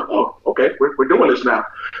this," it was like, "Oh, okay, we're doing this now."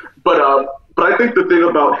 But I think the thing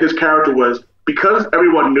about his character was because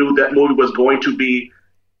everyone knew that movie was going to be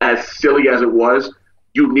as silly as it was.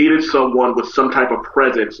 You needed someone with some type of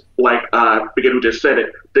presence, Begin who just said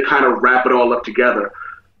it, to kind of wrap it all up together.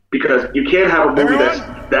 Because you can't have a movie that's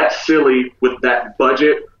that silly with that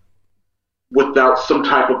budget without some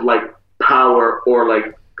type of power or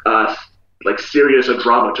serious or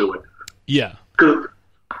drama to it. Yeah.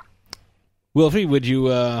 Wilfie, would you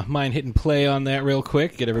mind hitting play on that real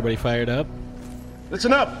quick? Get everybody fired up.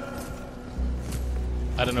 Listen up.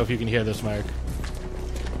 I don't know if you can hear this, Mark.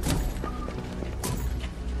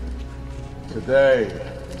 Today.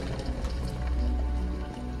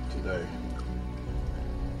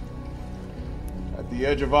 At the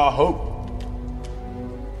edge of our hope.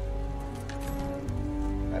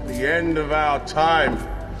 At the end of our time.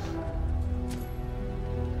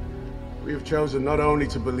 We have chosen not only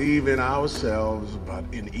to believe in ourselves, but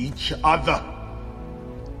in each other.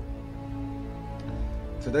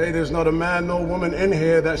 Today there's not a man nor woman in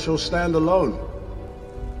here that shall stand alone.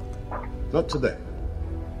 Not today.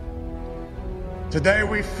 Today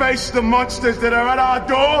we face the monsters that are at our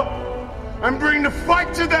door and bring the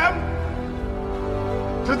fight to them.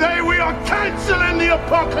 Today we are canceling the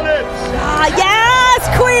apocalypse. Ah, yes,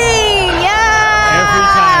 Queen!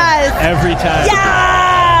 Yes! Every time.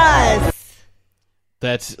 Yes!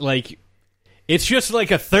 That's like, it's just like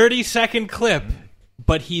a 30-second clip,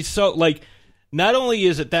 but he's so, like, not only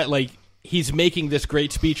is it that, like, he's making this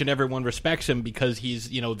great speech and everyone respects him because he's,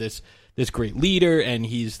 this great leader and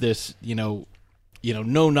he's this,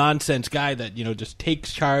 no-nonsense guy that, just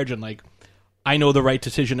takes charge and, like, I know the right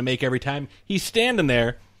decision to make every time. He's standing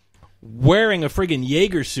there wearing a friggin'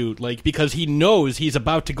 Jaeger suit, like, because he knows he's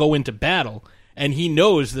about to go into battle and he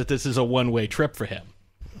knows that this is a one-way trip for him.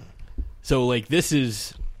 So, like, this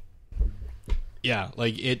is,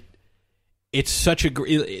 it's such a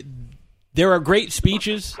great, there are great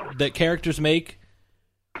speeches that characters make,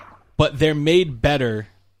 but they're made better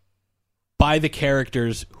by the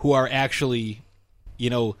characters who are actually,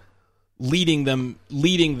 leading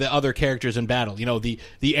the other characters in battle. The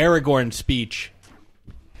Aragorn speech,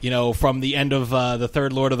 from the end of the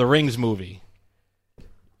third Lord of the Rings movie.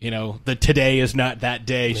 The "today is not that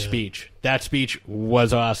day" speech. That speech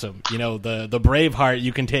was awesome. The Braveheart,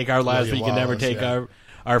 "you can take our lives, but you can never take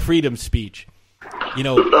our freedom" speech. V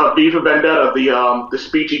for Vendetta, the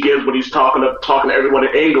speech he gives when he's talking to everyone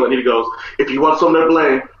in England, he goes, "If you want someone to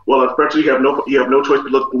blame, well, unfortunately, you have no choice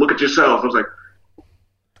but look at yourself." I was like,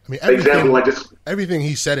 everything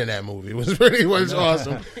he said in that movie was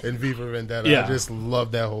awesome. In V for Vendetta, I just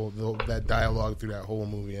loved that dialogue through that whole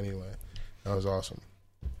movie. Anyway, that was awesome.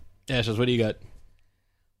 Ashes, what do you got?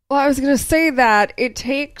 Well, I was going to say that it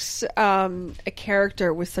takes a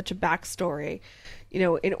character with such a backstory,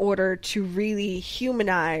 in order to really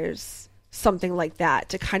humanize something like that,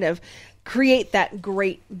 to kind of create that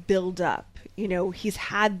great build-up. He's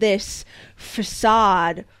had this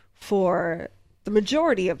facade for the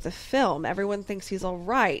majority of the film. Everyone thinks he's all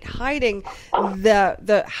right, hiding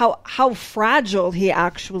the how fragile he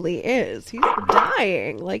actually is. He's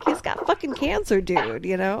dying. Like, he's got fucking cancer, dude,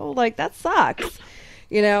 Like, that sucks.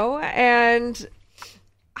 And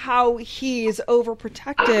how he's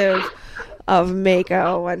overprotective of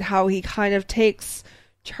Mako and how he kind of takes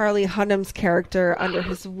Charlie Hunnam's character under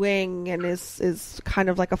his wing and is kind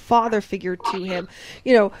of like a father figure to him.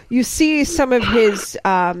 You see some of his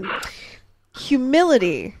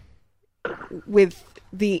humility with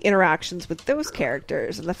the interactions with those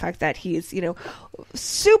characters and the fact that he's,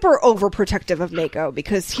 super overprotective of Mako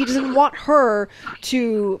because he doesn't want her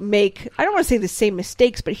to make, I don't want to say the same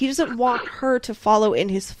mistakes, but he doesn't want her to follow in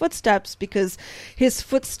his footsteps because his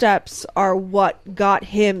footsteps are what got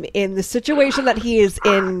him in the situation that he is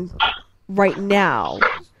in right now.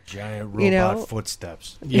 Giant robot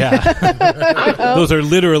footsteps. Yeah. Those are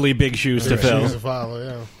literally big shoes to fill. Shoes to follow,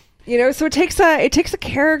 yeah. So it takes a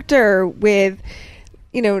character with,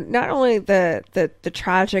 not only the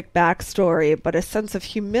tragic backstory, but a sense of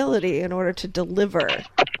humility in order to deliver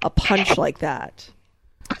a punch like that.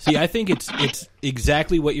 See, I think it's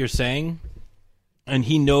exactly what you're saying, and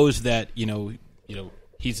he knows that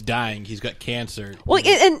he's dying. He's got cancer. Well,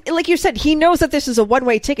 and like you said, he knows that this is a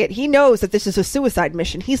one-way ticket. He knows that this is a suicide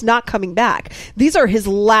mission. He's not coming back. These are his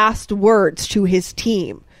last words to his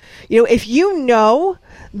team. If you know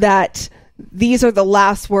that these are the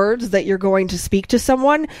last words that you're going to speak to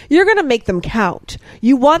someone, you're going to make them count.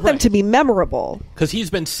 You want them to be memorable. Because he's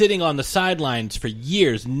been sitting on the sidelines for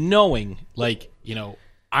years knowing,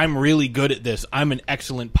 I'm really good at this. I'm an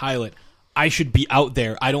excellent pilot. I should be out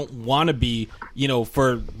there. I don't want to be,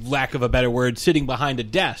 for lack of a better word, sitting behind a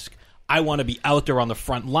desk. I want to be out there on the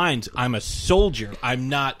front lines. I'm a soldier. I'm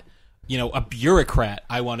not, a bureaucrat.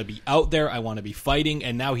 I want to be out there. I want to be fighting.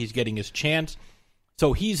 And now he's getting his chance.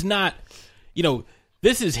 So he's not,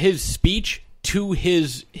 this is his speech to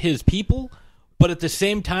his people, but at the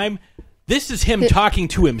same time, this is him talking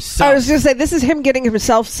to himself. I was going to say, this is him getting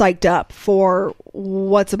himself psyched up for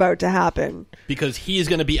what's about to happen. Because he's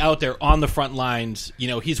going to be out there on the front lines.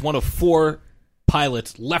 He's one of 4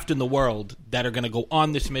 pilots left in the world that are going to go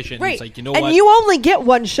on this mission. Right. It's like, what? And you only get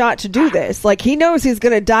one shot to do this. Like, he knows he's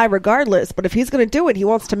going to die regardless, but if he's going to do it, he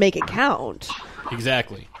wants to make it count.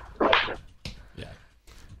 Exactly.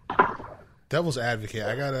 Devil's advocate.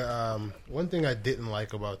 I gotta. One thing I didn't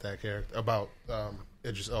like about that character, about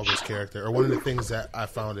Idris Elba's character, or one of the things that I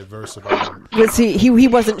found adverse about him, was he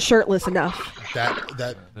wasn't shirtless enough. That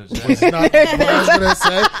was not what I was gonna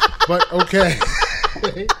say, but okay.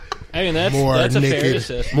 I mean, that's a fair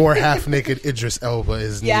assessment. More half-naked Idris Elba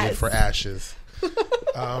is needed for Ashes.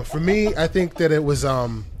 For me, I think that it was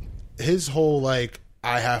his whole, like,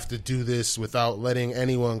 I have to do this without letting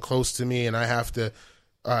anyone close to me, and I have to,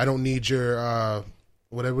 I don't need your,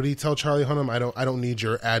 what did he tell Charlie Hunnam? I don't need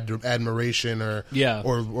your admiration or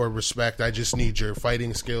respect. I just need your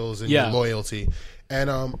fighting skills and your loyalty. And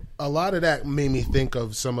a lot of that made me think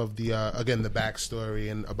of some of the again the backstory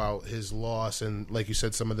and about his loss and, like you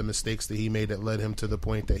said, some of the mistakes that he made that led him to the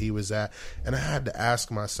point that he was at. And I had to ask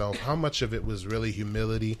myself how much of it was really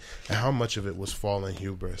humility and how much of it was fallen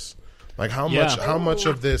hubris. Like how much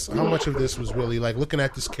of this was really like looking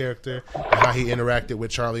at this character and how he interacted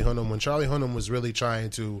with Charlie Hunnam when Charlie Hunnam was really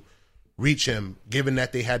trying to reach him, given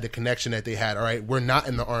that they had the connection that they had. All right, we're not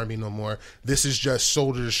in the army no more. This is just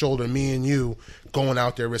shoulder to shoulder, me and you going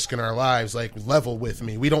out there risking our lives. Like, level with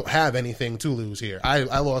me. We don't have anything to lose here.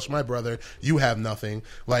 I lost my brother. You have nothing.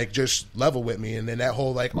 Like, just level with me. And then that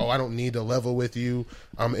whole like, oh, I don't need to level with you.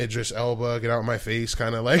 I'm Idris Elba. Get out of my face.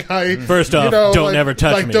 Kind of like, first off, don't ever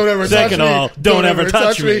touch me. Second of all, don't ever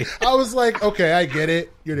touch me. I was like, okay, I get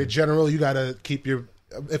it. You're the general. You got to keep your.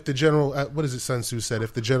 If the general, what is it Sun Tzu said?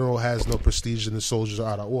 If the general has no prestige, then the soldiers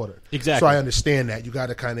are out of order. Exactly. So I understand that. You got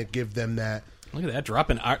to kind of give them that. Look at that,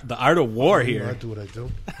 dropping the art of war here. I do what I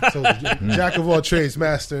do. So, jack of all trades,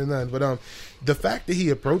 master of none. But the fact that he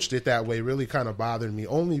approached it that way really kind of bothered me,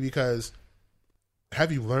 only because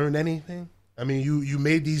have you learned anything? I mean, you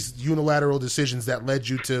made these unilateral decisions that led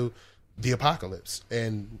you to the apocalypse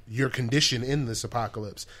and your condition in this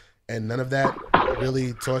apocalypse. And none of that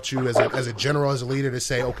really taught you as a general, as a leader, to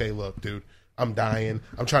say, okay, look, dude, I'm dying.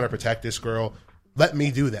 I'm trying to protect this girl. Let me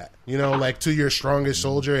do that. You know, like to your strongest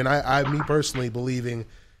soldier. And I me personally believing,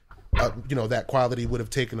 that quality would have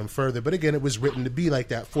taken him further. But again, it was written to be like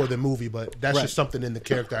that for the movie. But that's just something in the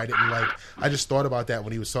character I didn't like. I just thought about that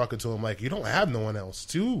when he was talking to him. Like, you don't have no one else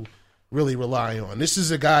to really rely on. This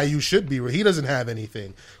is a guy you should be. He doesn't have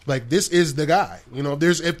anything. Like, this is the guy. You know,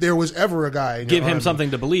 if there was ever a guy in give your him army,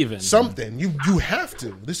 something to believe in. Something. You have to.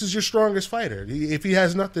 This is your strongest fighter. If he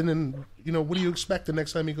has nothing, then what do you expect the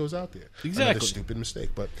next time he goes out there? Exactly. Another stupid mistake.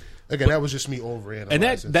 But again, that was just me overanalyzing. And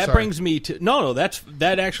that brings me to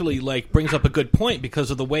that actually like brings up a good point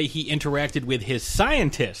because of the way he interacted with his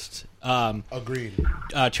scientists. Agreed.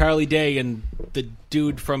 Charlie Day and the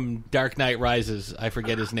dude from Dark Knight Rises. I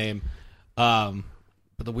forget his name. But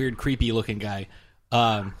the weird, creepy looking guy.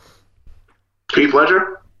 Heath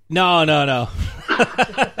Ledger? No.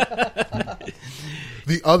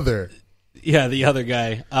 The other. Yeah, the other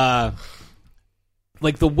guy.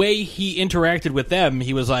 Like the way he interacted with them,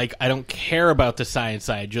 he was like, I don't care about the science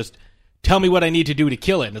side. Just tell me what I need to do to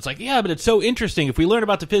kill it. And it's like, yeah, but it's so interesting. If we learn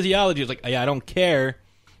about the physiology, it's like, yeah, I don't care.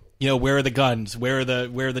 Where are the guns? Where are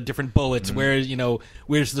the different bullets? Mm-hmm.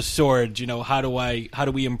 Where's the swords? How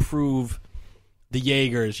do we improve the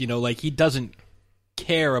Jaegers? Like he doesn't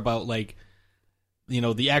care about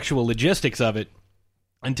the actual logistics of it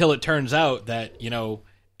until it turns out that,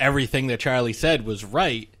 everything that Charlie said was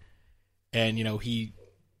right. And, he's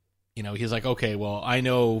like, okay, well, I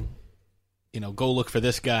know, go look for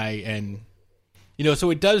this guy. And,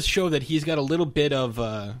 so it does show that he's got a little bit of,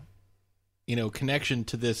 connection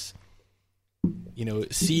to this,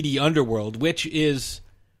 seedy underworld, which is,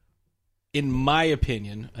 in my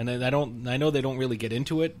opinion, and I know they don't really get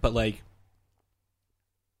into it, but like,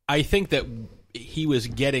 I think that he was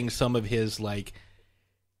getting some of his like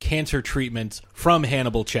cancer treatments from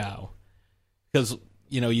Hannibal Chow, because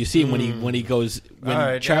you see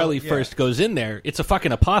when Charlie first goes in there, it's a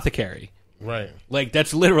fucking apothecary, right? Like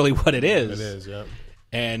that's literally what it is. It is, yeah.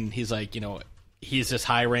 And he's like, he's this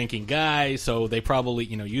high-ranking guy, so they probably,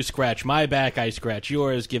 you scratch my back, I scratch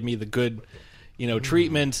yours, give me the good,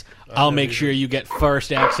 treatments. I'll make sure you get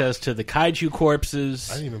first access to the kaiju corpses.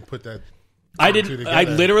 I didn't even put that. I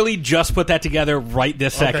literally just put that together right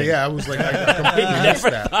this second. Okay, yeah, I was like, I completely missed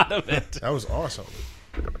that. Thought of it. That was awesome.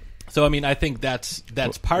 So, I mean, I think that's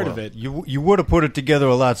part of it. You would have put it together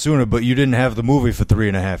a lot sooner, but you didn't have the movie for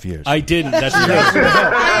 3.5 years. I didn't. That's true.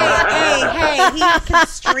 hey, he can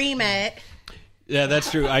stream it. Yeah, that's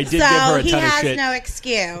true. I did give her a ton of shit. So he has no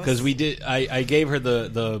excuse. Because we did. I gave her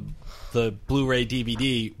the Blu-ray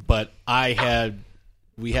DVD, but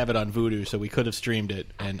we have it on Vudu, so we could have streamed it,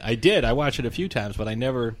 and I did. I watched it a few times, but I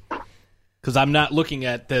never. Because I'm not looking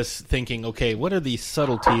at this thinking, okay, what are these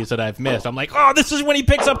subtleties that I've missed? I'm like, oh, this is when he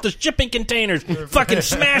picks up the shipping containers, fucking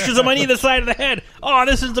smashes them on either side of the head. Oh,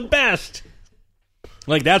 this is the best.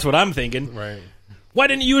 Like, that's what I'm thinking. Right. Why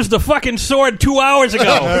didn't you use the fucking sword 2 hours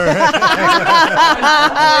ago?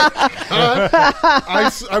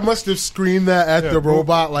 I must have screamed that at the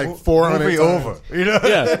robot like 400 times. over. You know?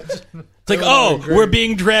 Yeah. It's like, we're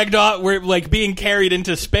being dragged off. We're like being carried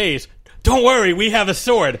into space. Don't worry, we have a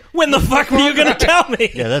sword. When the fuck were you going to tell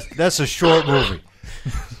me? Yeah, that's a short movie.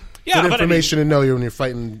 Yeah, good information to know when you're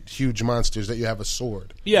fighting huge monsters that you have a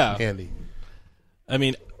sword. Yeah. Handy. I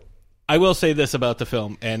mean, I will say this about the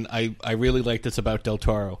film, and I really like this about Del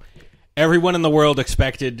Toro. Everyone in the world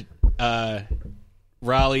expected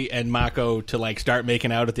Raleigh and Mako to like start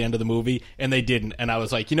making out at the end of the movie, and they didn't. And I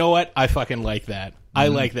was like, you know what? I fucking like that. I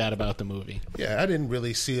like that about the movie. Yeah, I didn't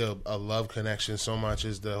really see a love connection so much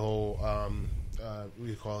as the whole what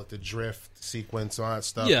do you call it, the drift sequence, all that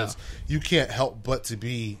stuff. Yeah. You can't help but to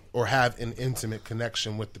be or have an intimate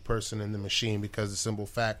connection with the person in the machine because the simple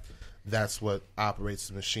fact that's what operates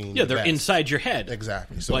the machine. Yeah, they're inside your head.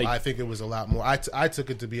 Exactly. So Like- I think it was a lot more. I took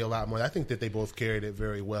it to be a lot more. I think that they both carried it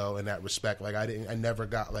very well in that respect. Like I never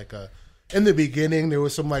got like a. In the beginning, there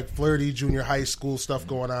was some like flirty junior high school stuff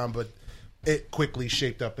going on, but it quickly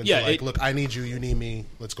shaped up into look, I need you, you need me.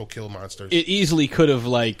 Let's go kill monsters. It easily could have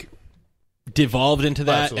like devolved into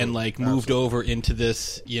that Absolutely. and like moved over into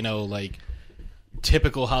this, like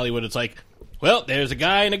typical Hollywood. It's like, well, there's a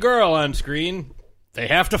guy and a girl on screen. They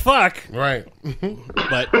have to fuck. Right.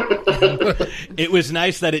 But it was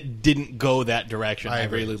nice that it didn't go that direction. I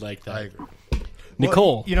really liked that. I agree.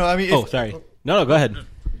 Nicole. Well, I mean, sorry. No, go ahead.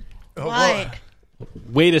 What?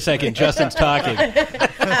 Wait a second. Justin's talking.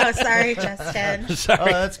 Oh, sorry, Justin. Sorry. Oh,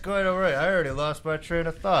 that's quite all right. I already lost my train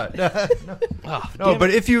of thought. Oh, No,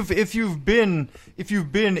 but if you've been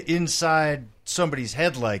inside somebody's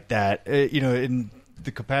head like that, in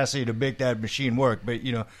the capacity to make that machine work, but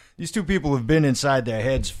these two people have been inside their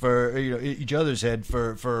heads for each other's head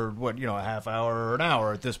for what a half hour or an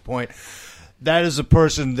hour at this point. That is a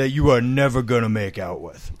person that you are never going to make out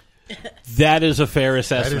with. That is a fair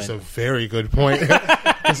assessment. That is a very good point.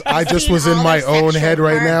 Because I just was in my own head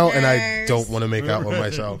right now, and I don't want to make out with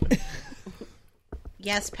myself.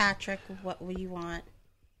 Yes, Patrick. What will you want?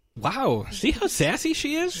 Wow. See how sassy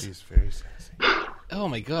she is? She's very sassy. Oh,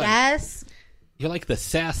 my God. Yes. You're like the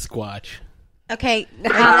Sasquatch. Okay.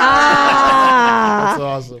 That's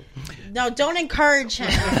awesome. No, don't encourage him.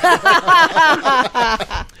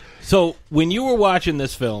 So, when you were watching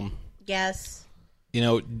this film, Yes.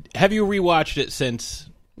 Have you rewatched it since?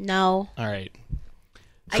 No. All right.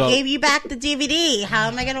 I gave you back the DVD. How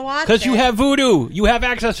am I going to watch it? Because you have Vudu. You have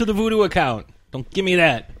access to the Vudu account. Don't give me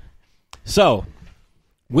that. So,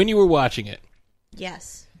 when you were watching it,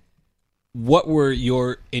 Yes. what were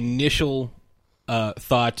your initial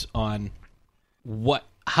thoughts on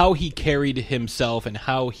how he carried himself and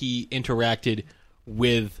how he interacted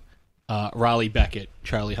with Raleigh Beckett,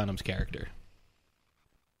 Charlie Hunnam's character?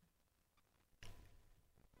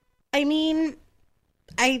 I mean,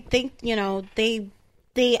 I think,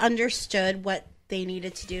 they understood what they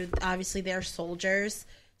needed to do. Obviously, they're soldiers,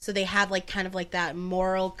 so they have, like, kind of like that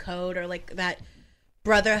moral code or, like, that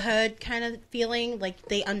brotherhood kind of feeling. Like,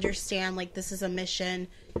 they understand, like, this is a mission.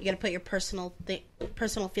 You got to put your personal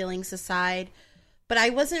feelings aside. But I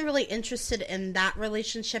wasn't really interested in that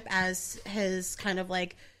relationship as his kind of,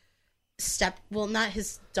 like, not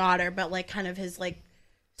his daughter, but, like, kind of his, like,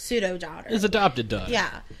 pseudo-daughter. His adopted daughter.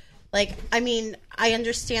 Yeah. Like, I mean, I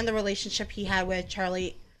understand the relationship he had with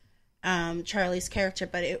Charlie's character,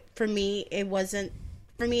 but for me,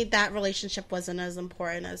 that relationship wasn't as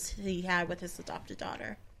important as he had with his adopted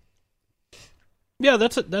daughter. Yeah,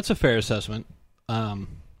 that's a fair assessment. Yeah,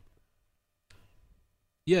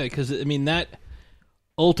 because, I mean, that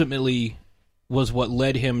ultimately was what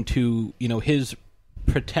led him to, his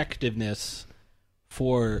protectiveness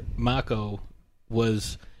for Mako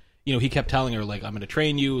was... he kept telling her, like, I'm going to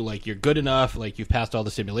train you, like, you're good enough, like, you've passed all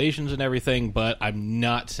the simulations and everything, but I'm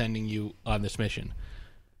not sending you on this mission.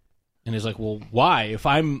 And he's like, well, why? If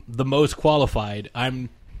I'm the most qualified, I'm,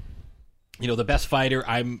 the best fighter,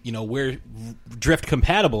 we're drift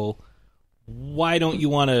compatible, why don't you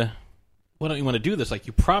want to do this? Like,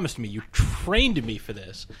 you promised me, you trained me for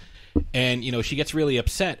this. And, she gets really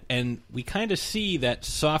upset, and we kind of see that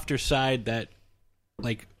softer side, that,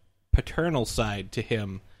 like, paternal side to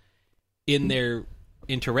him in their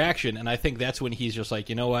interaction, and I think that's when he's just like,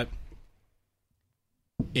 you know what?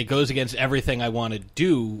 It goes against everything I want to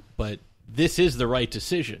do, but this is the right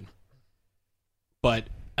decision. And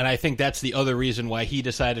I think that's the other reason why he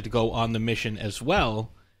decided to go on the mission as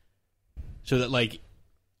well, so that, like,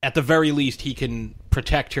 at the very least, he can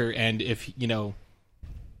protect her, and if,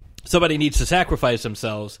 somebody needs to sacrifice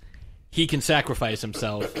themselves, he can sacrifice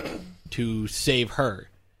himself to save her.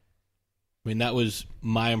 I mean, that was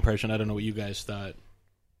my impression. I don't know what you guys thought.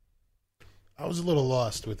 I was a little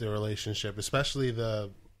lost with their relationship, especially the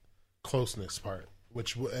closeness part,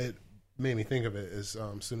 which it made me think of it as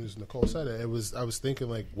soon as Nicole said it. I was thinking,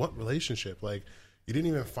 like, what relationship? Like, you didn't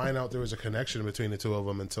even find out there was a connection between the two of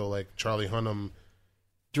them until, like, Charlie Hunnam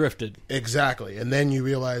drifted. Exactly. And then you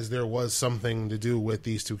realize there was something to do with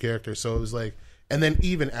these two characters. So it was like, and then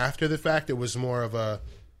even after the fact, it was more of a,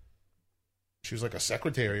 she was like a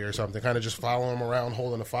secretary or something, kind of just following him around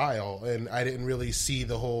holding a file. And I didn't really see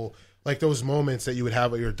the whole, like those moments that you would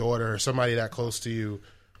have with your daughter or somebody that close to you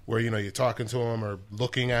where, you know, you're talking to them or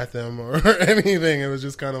looking at them or anything. It was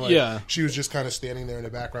just kind of like, she was just kind of standing there in the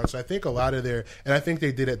background. So I think a lot of their, and I think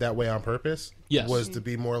they did it that way on purpose, was to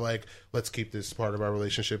be more like, let's keep this part of our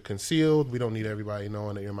relationship concealed. We don't need everybody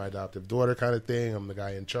knowing that you're my adoptive daughter kind of thing. I'm the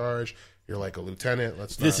guy in charge. You're like a lieutenant.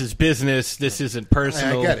 This is business. This isn't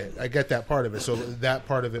personal. I get it. I get that part of it. So that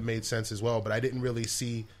part of it made sense as well. But I didn't really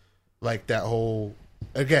see like that whole.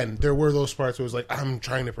 Again, there were those parts where it was like, I'm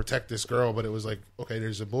trying to protect this girl, but it was like, okay,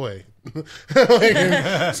 there's a boy.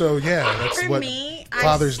 So yeah, that's what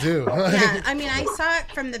fathers do. Yeah, I mean, I saw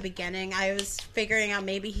it from the beginning. I was figuring out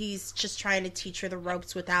maybe he's just trying to teach her the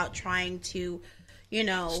ropes without trying to, you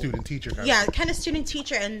know, student teacher. Kind of student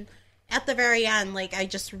teacher. And at the very end, like I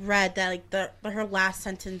just read that, like her last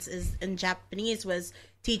sentence is in Japanese was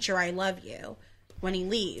 "Teacher, I love you" when he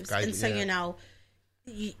leaves, and so you know.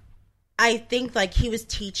 I think like he was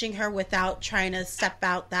teaching her without trying to step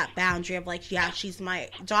out that boundary of like, yeah, she's my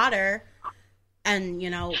daughter, and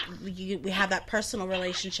you know we have that personal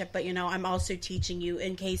relationship, but you know I'm also teaching you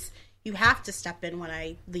in case you have to step in when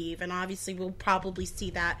I leave, and obviously we'll probably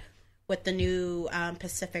see that with the new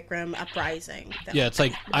Pacific Rim Uprising film. Yeah, it's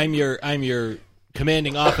like I'm your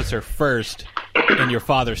commanding officer first, and your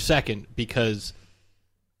father second, because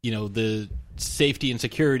you know the safety and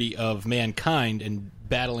security of mankind and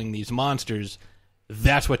battling these monsters,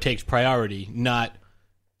 that's what takes priority, not,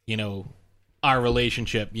 you know, our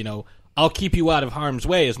relationship. You know, I'll keep you out of harm's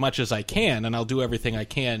way as much as I can, and I'll do everything I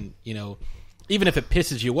can, you know, even if it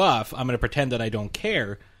pisses you off, I'm going to pretend that I don't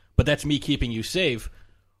care, but that's me keeping you safe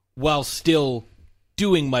while still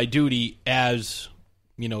doing my duty as,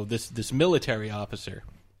 you know, this military officer.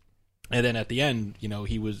 And then at the end, you know,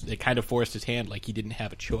 it kind of forced his hand, like he didn't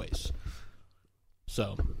have a choice.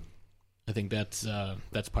 So I think that's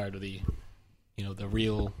part of the, you know, the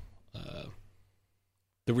real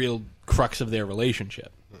crux of their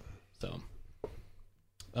relationship. So,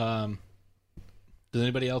 does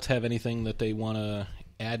anybody else have anything that they want to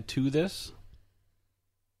add to this?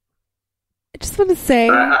 I just want to say.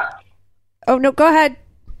 Oh no, go ahead.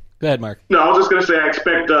 Go ahead, Mark. No, I was just going to say I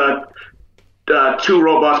expect 2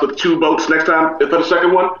 robots with 2 boats next time for the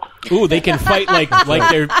second one. Ooh, they can fight like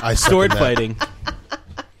they're sword fighting.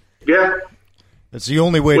 Yeah. That's the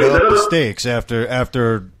only way to up the stakes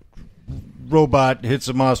after robot hits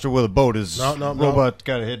a monster with a boat is robot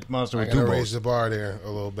got to hit monster with 2 boats. Raise the bar there a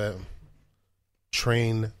little bit.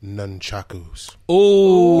 Train nunchakus.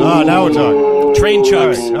 Oh, now we're talking. Train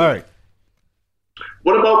chucks. All right.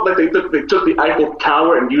 What about like they took the Eiffel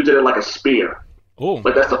Tower and used it like a spear? Oh,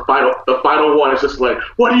 like that's the final one. It's just like,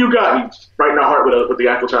 what do you got? He's right in the heart with the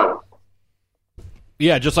Eiffel Tower.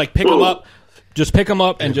 Yeah, just like pick them up. Just pick them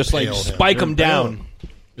up and just like spike them down.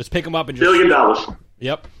 Just pick them up and just $1 billion.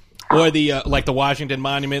 Yep. Or the like the Washington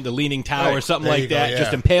Monument, the Leaning Tower, something like that. Go, yeah.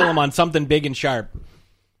 Just impale them on something big and sharp.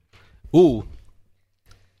 Ooh,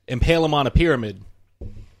 impale them on a pyramid.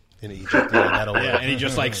 In Egypt, that'll work. Yeah, and he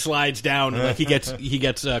just like slides down, and like he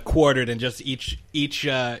gets quartered, and just each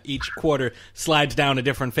quarter slides down a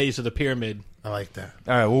different face of the pyramid. I like that.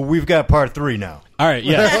 All right, well, we've got part 3 now. All right,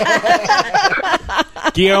 yeah.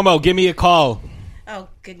 Guillermo, give me a call. Oh,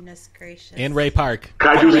 goodness gracious. And Ray Park.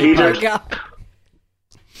 Ray Park.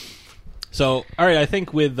 So, all right, I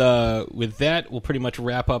think with that, we'll pretty much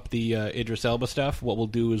wrap up the Idris Elba stuff. What we'll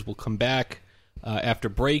do is we'll come back after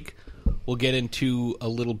break. We'll get into a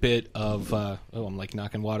little bit of... I'm like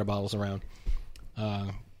knocking water bottles around.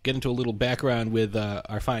 Get into a little background with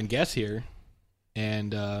our fine guests here.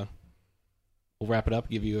 And we'll wrap it up,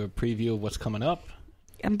 give you a preview of what's coming up.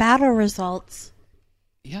 And battle results.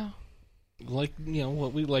 Yeah. Like, you know,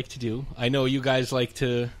 what we like to do. I know you guys like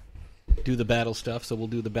to do the battle stuff, so we'll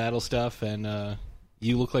do the battle stuff. And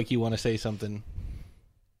you look like you want to say something.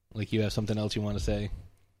 Like you have something else you want to say.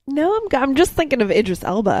 No, I'm just thinking of Idris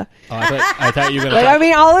Elba. Oh, I thought you were going to I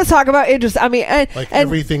mean, all this talk about Idris. I mean,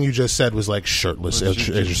 everything you just said was like shirtless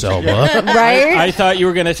Idris Elba. Right? I thought you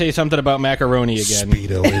were going to say something about macaroni again.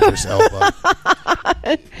 Speedo Idris Elba.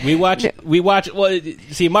 We watch. Well,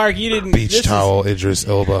 see, Mark, you didn't. Beach towel, Idris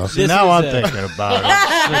Elba. Now I'm thinking about it.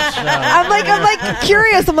 I'm like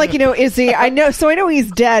curious. I'm like, is he? I know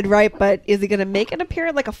he's dead, right? But is he going to make an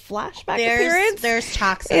appearance, like a flashback appearance? There's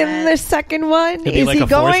talks in the second one. Is he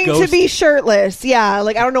going to be shirtless? Yeah,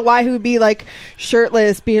 like I don't know why he would be like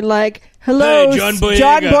shirtless, being like, "Hello, hey, John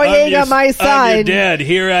Boyega, my son. I'm your dad.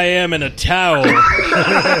 Here I am in a towel."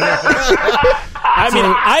 I mean,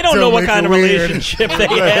 I don't know what kind of relationship they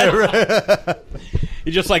had.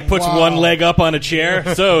 He just like puts one leg up on a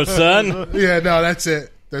chair. So, son. Yeah, no, that's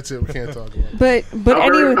it. We can't talk about it. But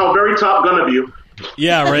anyway, very Top Gun of you.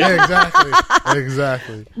 Yeah, right. Yeah,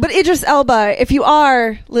 exactly. But Idris Elba, if you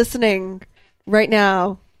are listening right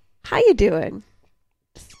now, how you doing?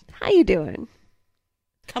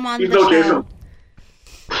 Come on, Jason.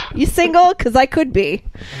 You single? Because I could be.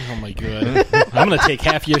 Oh my god! I'm gonna take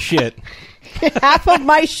half your shit. Half of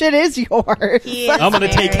my shit is yours. I'm going to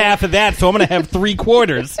take half of that, so I'm going to have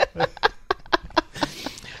 3/4.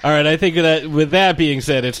 All right, I think that with that being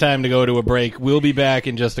said, it's time to go to a break. We'll be back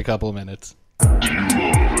in just a couple of minutes. Do you love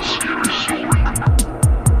a scary story?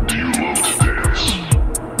 Do you love to dance?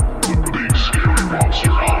 The Big Scary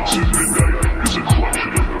Monster Haunts at Midnight is a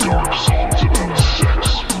collection of dark songs about sex,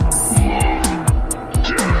 love,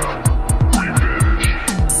 death, revenge,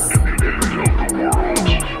 and the end of the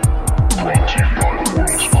world. Brought to you by the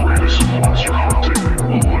world's greatest monster hunting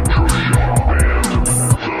electroshock band,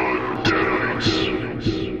 the Deadites.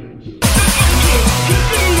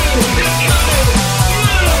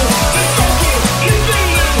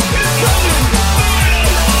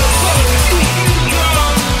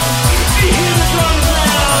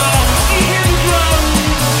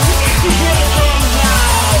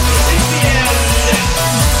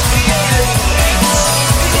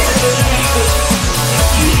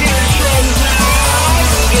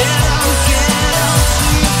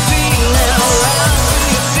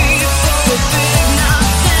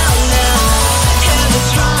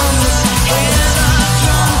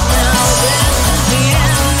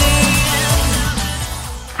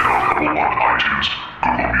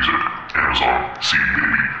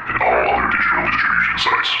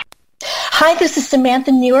 Hi, this is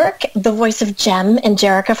Samantha Newark, the voice of Jem and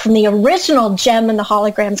Jerrica from the original Jem and the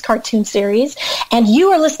Holograms cartoon series, and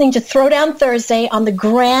you are listening to Throwdown Thursday on the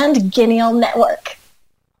Grand Guignol Network.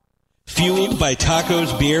 Fueled by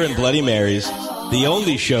tacos, beer, and Bloody Marys, the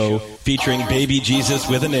only show featuring baby Jesus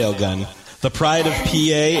with a nail gun, the pride of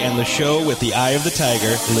PA, and the show with the eye of the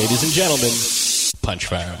tiger, ladies and gentlemen, Punch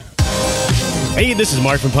Farm. Hey, this is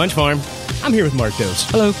Mark from Punch Farm. I'm here with Mark Dose.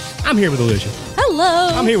 Hello. I'm here with Alicia. Hello.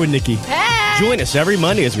 I'm here with Nikki. Hey. Join us every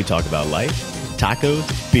Monday as we talk about life, tacos,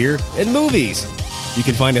 beer, and movies. You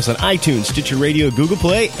can find us on iTunes, Stitcher Radio, Google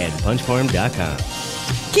Play, and punchfarm.com.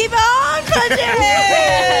 Keep on punching!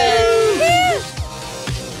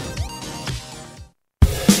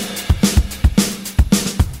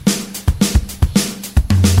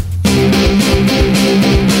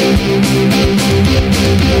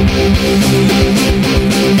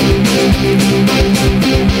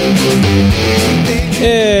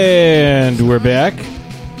 And we're back.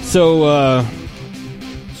 So,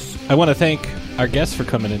 I want to thank our guests for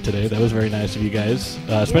coming in today. That was very nice of you guys,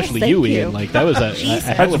 especially you, Ian. Like that was a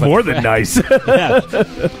That's more than nice. Yeah.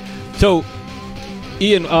 So,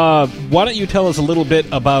 Ian, why don't you tell us a little bit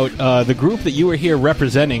about the group that you were here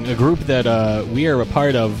representing? A group that we are a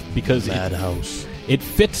part of because Madhouse. It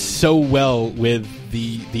fits so well with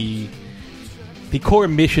the core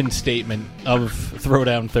mission statement of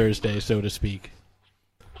Throwdown Thursday, so to speak.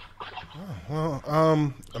 Well,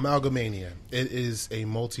 Amalgamania. It is a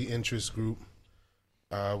multi-interest group.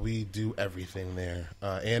 We do everything there.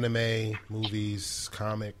 Anime, movies,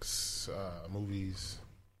 comics, movies.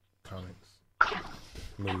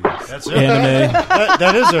 That's it. Anime.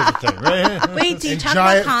 that is everything, right? Wait, do you And talk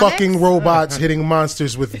giant about comics? fucking robots hitting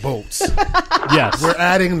monsters with boats. Yes. We're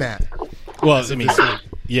adding that. Well, I mean,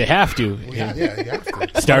 you have to. Yeah, you have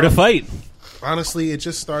to. Start a fight. Honestly, it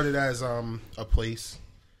just started as a place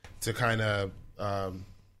to kind of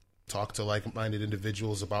talk to like-minded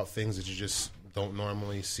individuals about things that you just don't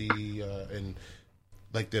normally see in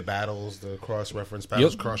like the battles, the cross-reference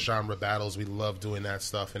battles, cross-genre battles. We love doing that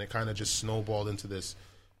stuff, and it kind of just snowballed into this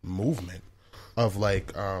movement of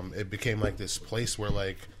like it became like this place where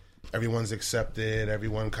like everyone's accepted,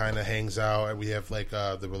 everyone kind of hangs out, and we have like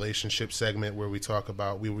the relationship segment where we talk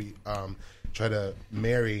about we try to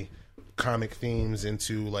marry comic themes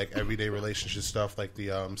into like everyday relationship stuff, like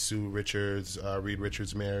the Sue Richards, Reed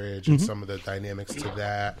Richards marriage, and some of the dynamics to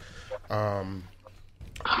that.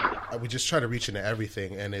 We just try to reach into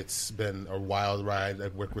everything, and it's been a wild ride.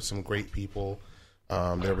 I've worked with some great people.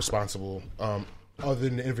 They're responsible. Other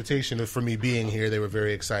than the invitation for me being here, they were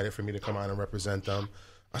very excited for me to come on and represent them.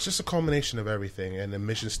 It's just a culmination of everything, and the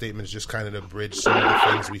mission statement is just kind of to bridge some of the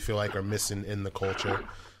things we feel like are missing in the culture.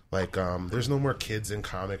 Like, there's no more kids in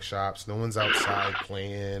comic shops. No one's outside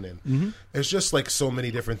playing, and there's just like so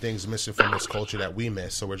many different things missing from this culture that we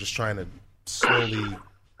miss. So we're just trying to slowly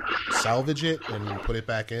salvage it and put it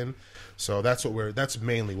back in. So that's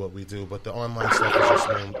mainly what we do. But the online stuff is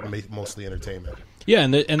just mostly entertainment. Yeah,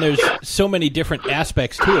 and there's so many different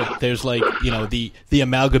aspects to it. There's like, the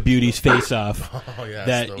Amalga Beauties face-off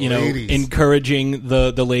that, encouraging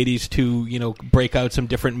the ladies to, break out some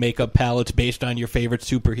different makeup palettes based on your favorite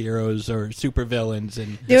superheroes or supervillains.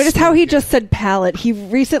 And notice how he just said palette. He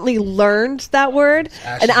recently learned that word,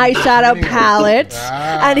 an eyeshadow palette,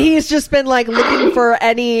 and he's just been like looking for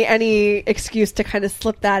any excuse to kind of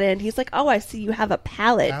slip that in. He's like, oh, I see you have a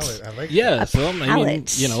palette. I like that. So I mean,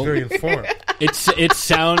 very informed. It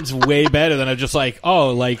sounds way better than I'm just like,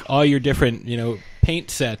 like all your different,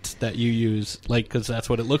 paint sets that you use, like, because that's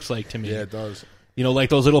what it looks like to me. Yeah, it does. Like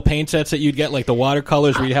those little paint sets that you'd get, like the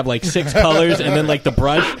watercolors where you have like 6 colors and then like the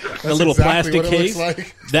brush, the little exactly plastic case.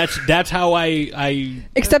 Like. That's how I.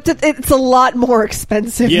 Except it's a lot more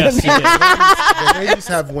expensive. Yes, than that. The ladies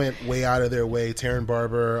have went way out of their way. Taryn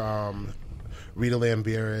Barber, Rita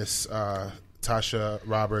Lambiris, Tasha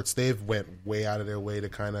Roberts, they've went way out of their way to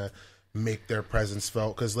kind of make their presence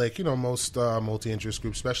felt, because most multi-interest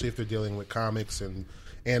groups, especially if they're dealing with comics and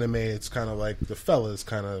anime, it's kind of like the fellas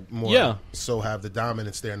kind of more so have the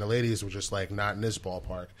dominance there, and the ladies were just like, not in this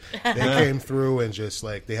ballpark. They came through and just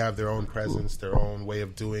like they have their own presence, their own way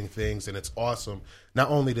of doing things, and it's awesome not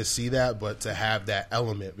only to see that but to have that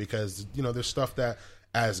element, because there's stuff that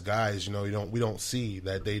as guys we don't see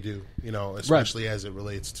that they do, especially as it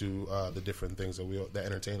relates to the different things that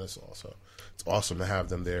entertain us all. So it's awesome to have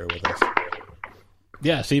them there with us.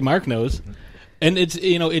 Yeah, see, Mark knows, and it's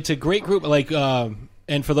it's a great group. Like,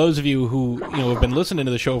 and for those of you who have been listening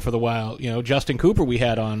to the show for the while, Justin Cooper we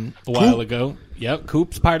had on a while ago. Yep,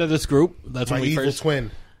 Coop's part of this group. That's my when we evil first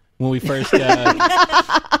twin. When we first. Why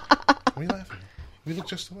are you laughing? We look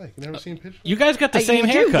just alike. You never seen pictures? You guys got the same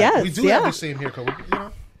haircut. Yes, we do have the same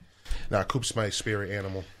haircut. Nah, Coop's my spirit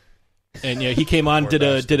animal. And he came on, did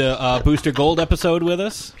a Booster Gold episode with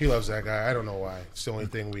us. He loves that guy. I don't know why. It's the only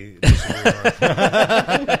thing we disagree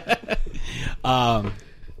on.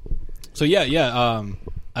 So yeah.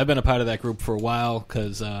 I've been a part of that group for a while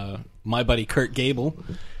because my buddy Kurt Gable,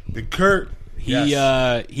 Big Kurt,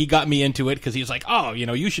 he got me into it because he was like, oh,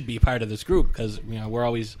 you should be part of this group because we're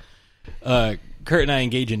always Kurt and I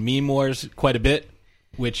engage in meme wars quite a bit,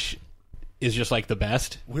 which is just like the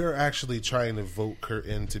best. We're actually trying to vote Kurt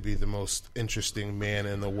in to be the most interesting man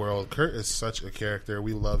in the world. Kurt is such a character.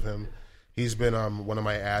 We love him. He's been one of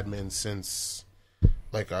my admins since,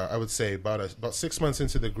 like, I would say about 6 months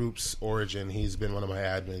into the group's origin. He's been one of my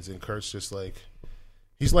admins, and Kurt's just like,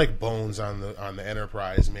 he's like Bones on the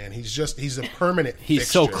Enterprise, man. He's a permanent He's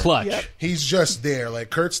fixture. so clutch. Yep. He's just there.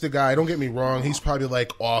 Like, Kurt's the guy. Don't get me wrong. He's probably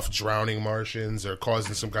like off drowning Martians or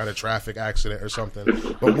causing some kind of traffic accident or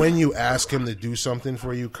something. But when you ask him to do something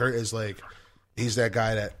for you, Kurt is like, he's that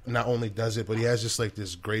guy that not only does it, but he has just like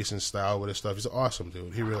this grace and style with his stuff. He's an awesome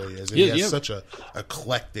dude. He really is. And he has such a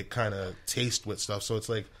eclectic kind of taste with stuff. So it's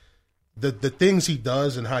like, the things he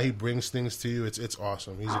does and how he brings things to you, it's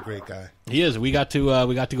awesome. He's a great guy. He is. We got to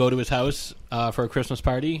go to his house for a Christmas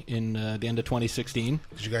party in the end of 2016.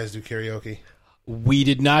 Did you guys do karaoke? We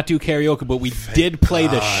did not do karaoke, but we did play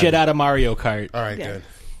the shit out of Mario Kart. All right, good.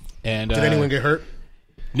 And did anyone get hurt?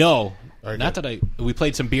 No. Right, not good. that we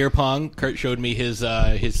played some beer pong. Kurt showed me his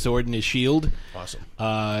sword and his shield. Awesome.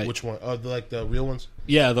 Which one? Like the real ones?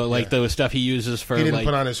 Yeah, the stuff he uses for. He didn't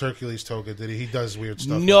put on his Hercules toga, did he? He does weird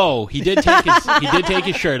stuff. No, he did take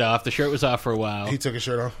his shirt off. The shirt was off for a while. He took his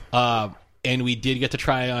shirt off. And we did get to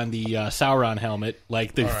try on the Sauron helmet,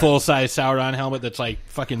 like the full size Sauron helmet that's like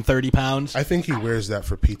fucking 30 pounds. I think he wears that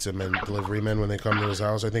for pizza men, delivery men when they come to his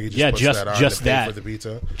house. I think he just puts that on to pay for the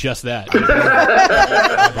pizza. Just that.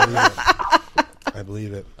 I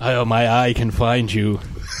believe it. Oh, my eye can find you.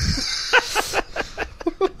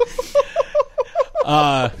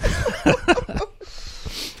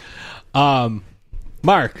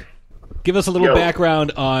 Mark, give us a little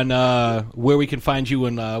background on where we can find you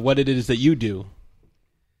and what it is that you do.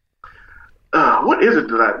 What is it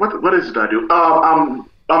that I do?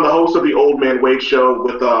 I'm the host of the Old Man Wake Show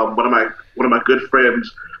with one of my good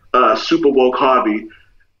friends, Super Woke Harvey,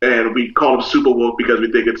 and we call him Super Woke because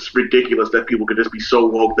we think it's ridiculous that people could just be so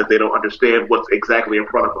woke that they don't understand what's exactly in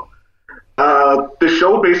front of them. The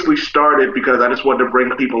show basically started because I just wanted to bring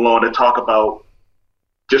people on to talk about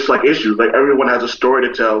just like issues. Like everyone has a story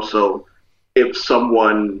to tell, so if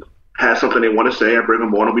someone has something they want to say, I bring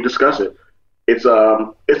them on and we discuss it. It's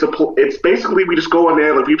basically we just go on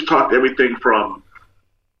there. Like we've talked everything from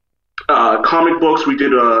comic books. We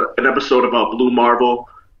did an episode about Blue Marvel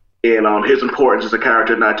and his importance as a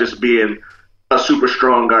character, not just being a super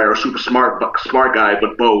strong guy or a super smart guy,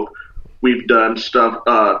 but both. We've done stuff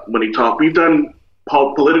when he talked. We've done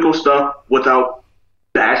political stuff without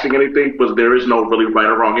bashing anything, because there is no really right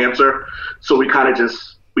or wrong answer. So we kind of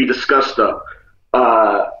we discuss stuff.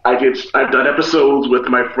 I've done episodes with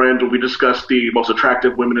my friend where we discussed the most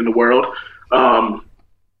attractive women in the world.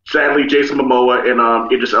 Sadly, Jason Momoa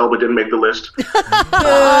and Idris Elba didn't make the list.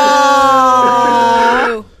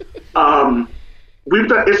 We've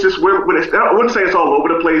done. It's just I wouldn't say it's all over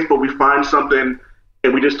the place, but we find something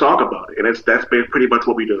and we just talk about it, and that's been pretty much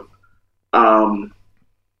what we do. And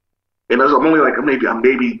I'm only like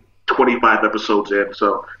maybe 25 episodes in,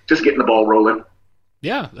 so just getting the ball rolling.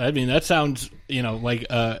 Yeah, I mean that sounds like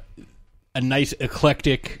a nice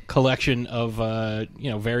eclectic collection of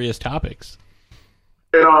various topics.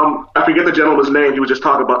 And I forget the gentleman's name. He was just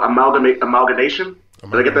talking about amalgamation.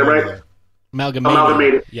 Did I get that right?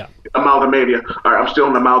 Amalgamania. Yeah. Amalgamania. All right, I'm still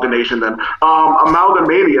in amalgamation then.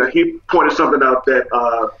 Amalgamania, he pointed something out that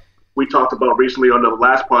we talked about recently on the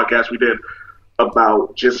last podcast we did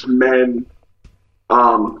about just men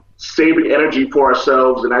saving energy for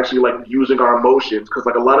ourselves and actually like using our emotions. Because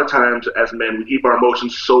like a lot of times as men, we keep our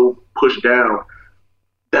emotions so pushed down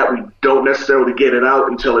that we don't necessarily get it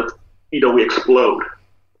out until we explode.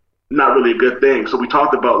 Not really a good thing. So we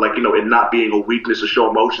talked about like, it not being a weakness to show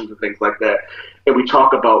emotions and things like that. And we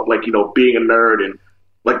talk about like, being a nerd and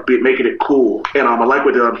like making it cool. And I like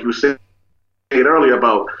what he was saying earlier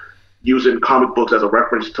about using comic books as a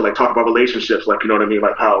reference to like talk about relationships. Like, you know what I mean?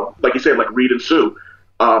 Like how, like you said, like Reed and Sue,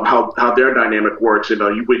 how their dynamic works.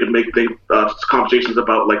 And we can make conversations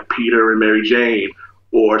about like Peter and Mary Jane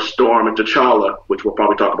or Storm and T'Challa, which we'll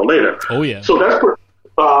probably talk about later. Oh yeah. So that's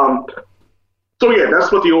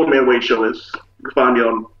that's what the Old Man Wade Show is. You can find me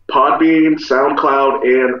on Podbean, SoundCloud,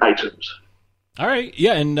 and iTunes. All right,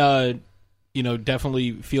 yeah, and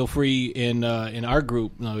definitely feel free in our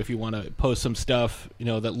group, if you want to post some stuff,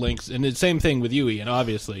 that links, and the same thing with you, Ian,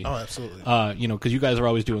 obviously. Oh, absolutely. Because you guys are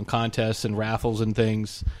always doing contests and raffles and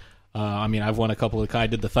things. I've won a couple of. I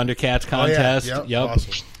did the Thundercats contest. Oh, yeah. Yep.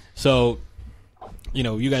 Awesome. So,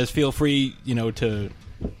 you guys feel free, to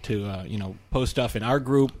post stuff in our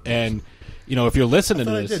group and. If you're listening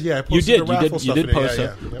to this, I you did post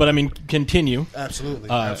it. But I mean, continue. Absolutely.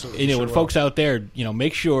 When folks out there,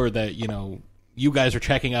 make sure that you guys are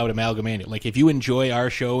checking out Amalgamania. Like, if you enjoy our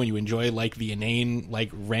show and you enjoy like the inane, like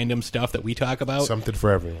random stuff that we talk about, something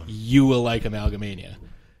for everyone, you will like Amalgamania.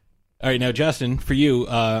 All right, now Justin, for you,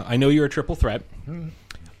 I know you're a triple threat.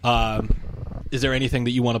 Is there anything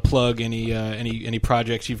that you want to plug? Any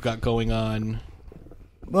projects you've got going on?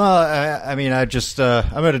 Well, I'm at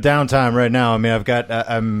a downtime right now.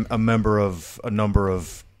 I'm a member of a number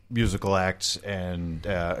of musical acts, and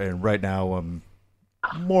right now I'm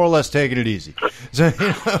more or less taking it easy. So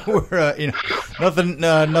we're nothing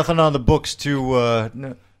on the books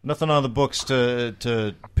to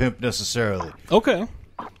pimp necessarily. Okay,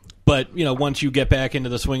 but once you get back into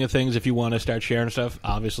the swing of things, if you want to start sharing stuff,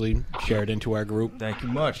 obviously share it into our group. Thank you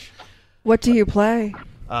much. What do you play?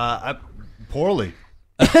 Poorly.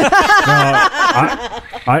 He's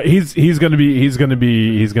gonna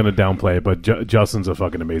downplay it, but Justin's a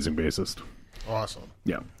fucking amazing bassist. Awesome.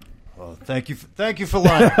 Yeah. Well, thank you for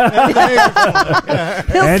lying.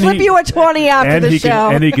 He'll slip you a 20 after the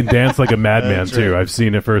show. And he can dance like a madman too. I've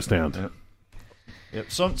seen it firsthand. Yep.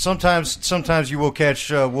 Sometimes you will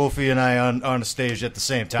catch Wolfie and I on a stage at the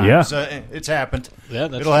same time. Yeah. So it's happened. Yeah,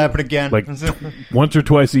 it'll happen again. Like once or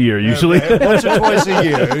twice a year, usually. Once or twice a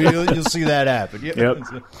year, you'll see that happen. Yep.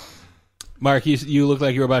 Mark, you look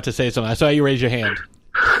like you were about to say something. I saw you raise your hand.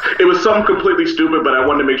 It was something completely stupid, but I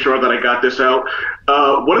wanted to make sure that I got this out.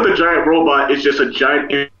 One of the giant robot is just a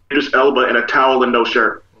giant Idris Elba in a towel and no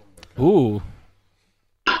shirt. Ooh.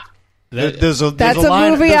 There's a movie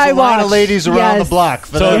line I watched. Of ladies around the block.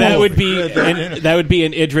 For so that would be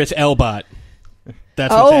an Idris Elbot.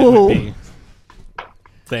 That's what that would be.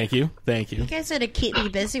 Thank you. You guys are to keep me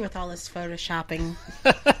busy with all this photoshopping.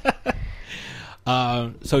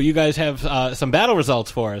 So you guys have some battle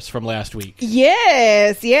results for us from last week.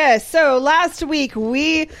 Yes. So last week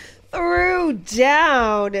we threw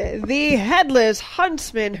down the Headless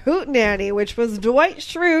Huntsman Hootenanny, which was Dwight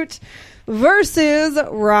Schrute versus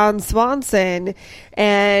Ron Swanson.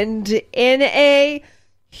 And in a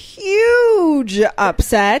huge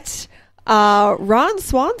upset, Ron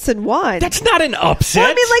Swanson won. That's not an upset.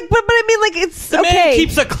 Well, I mean, but I mean, like, it's the okay. man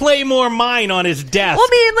keeps a Claymore mine on his desk. Well,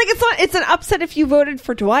 I mean, like, it's an upset if you voted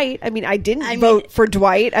for Dwight. I mean, I didn't vote for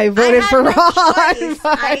Dwight. I voted for Ron.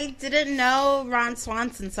 I didn't know Ron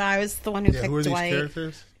Swanson, so I was the one who picked who are Dwight. these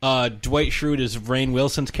characters? Dwight Schrute is Rainn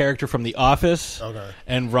Wilson's character from The Office. Okay.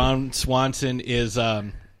 And Ron Swanson is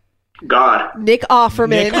God. Nick Offerman.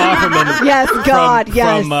 Nick Offerman. Yes, God,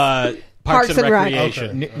 yes. From Parks and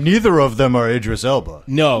Recreation. Okay. Neither of them are Idris Elba.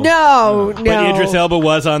 No. No. But Idris Elba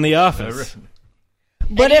was on The Office.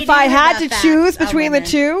 But if I had to choose between the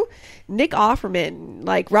two, Nick Offerman,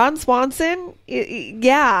 like Ron Swanson,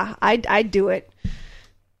 yeah, I'd do it.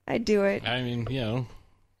 I'd do it. I mean, you know,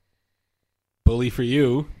 bully for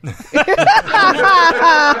you.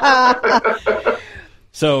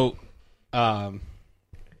 So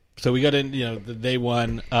we got in, you know, they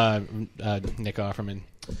won, Nick Offerman.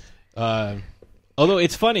 Although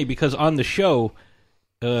it's funny because on the show,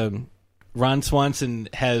 Ron Swanson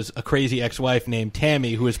has a crazy ex-wife named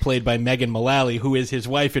Tammy, who is played by Megan Mullally, who is his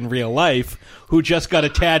wife in real life, who just got a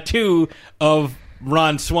tattoo of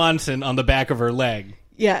Ron Swanson on the back of her leg.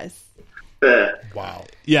 Yes. Wow.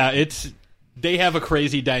 Yeah, they have a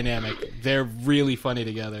crazy dynamic. They're really funny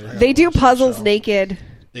together. They do puzzles naked.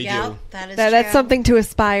 They do. That's something to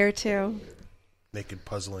aspire to. Naked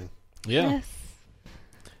puzzling. Yeah. Yes.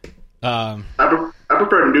 I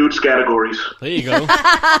prefer nudes categories. There you go.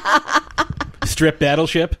 Strip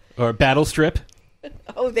Battleship or Battle Strip.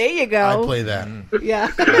 Oh, there you go. I play that. Yeah.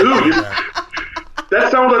 Ooh,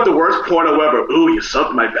 that sounds like the worst porno ever. Ooh, you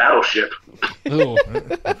sunk my battleship. Ooh.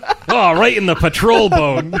 Oh, right in the patrol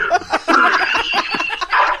boat.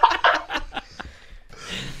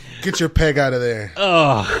 Get your peg out of there.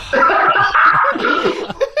 Oh.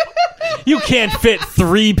 You can't fit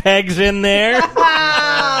 3 pegs in there.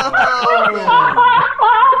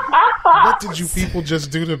 What did you people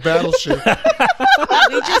just do to Battleship?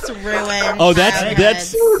 We just ruined. Oh,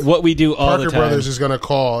 that's what we do all Parker the time. Brothers is going to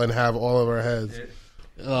call and have all of our heads.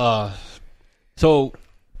 So,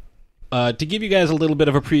 to give you guys a little bit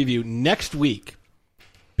of a preview, next week,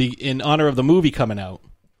 in honor of the movie coming out,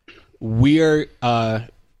 we're going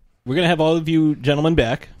to have all of you gentlemen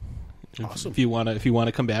back. Awesome. If you want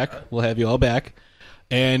to come back, we'll have you all back,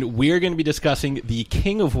 and we're going to be discussing the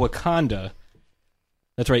King of Wakanda.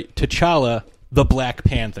 That's right, T'Challa, the Black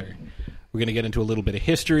Panther. We're going to get into a little bit of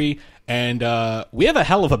history, and we have a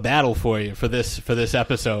hell of a battle for you for this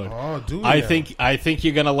episode. Oh, do we? I think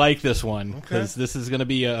you're going to like this one because this is going to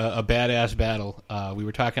be a badass battle. We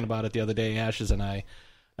were talking about it the other day, Ashes and I.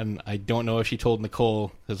 And I don't know if she told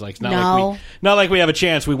Nicole because like not like we have a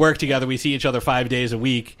chance. We work together. We see each other 5 days a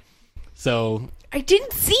week. So I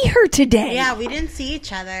didn't see her today. Yeah, we didn't see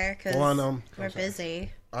each other because we're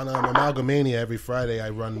busy. On Amalgamania every Friday, I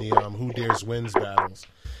run the Who Dares Wins battles,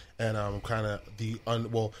 and kind of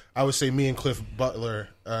I would say me and Cliff Butler,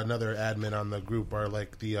 another admin on the group, are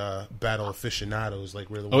like the battle aficionados.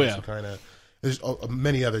 Like we're the ones who kind of. There's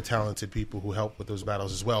many other talented people who help with those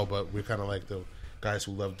battles as well, but we're kind of like the guys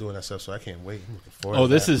who love doing that stuff. So I can't wait. I'm looking forward.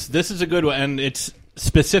 This is a good one, and it's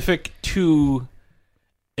specific to.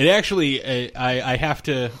 It actually, I have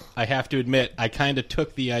to admit, I kind of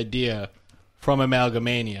took the idea from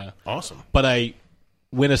Amalgamania. Awesome. But I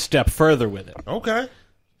went a step further with it. Okay.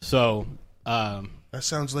 So, that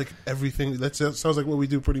sounds like everything. That sounds like what we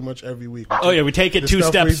do pretty much every week. We take it a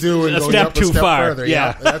step too far. Further.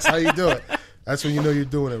 Yeah, that's how you do it. That's when you know you're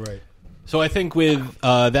doing it right. So I think with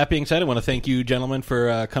that being said, I want to thank you, gentlemen,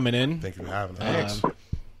 for coming in. Thank you for having us.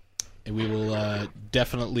 And we will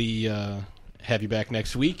definitely have you back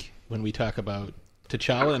next week when we talk about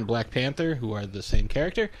T'Challa and Black Panther, who are the same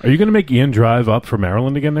character. Are you going to make Ian drive up for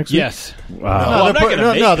Maryland again next week? Yes. Wow.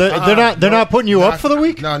 They're not putting you up for the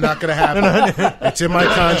week. No, not going to happen. It's in my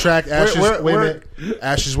contract. Ash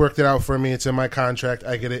has worked it out for me. It's in my contract.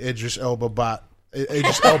 I get an Idris Elba bot.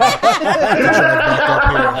 Idris Elba to drive back up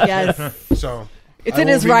here. Yes. So it's in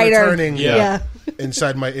his writer.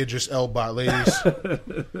 Inside my Idris Elba, ladies.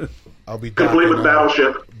 I'll be complete with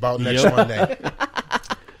Battleship about next Monday.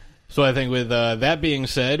 So I think with that being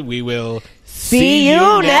said, we will see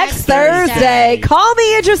you next Thursday. Call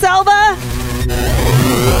me Idris Elba.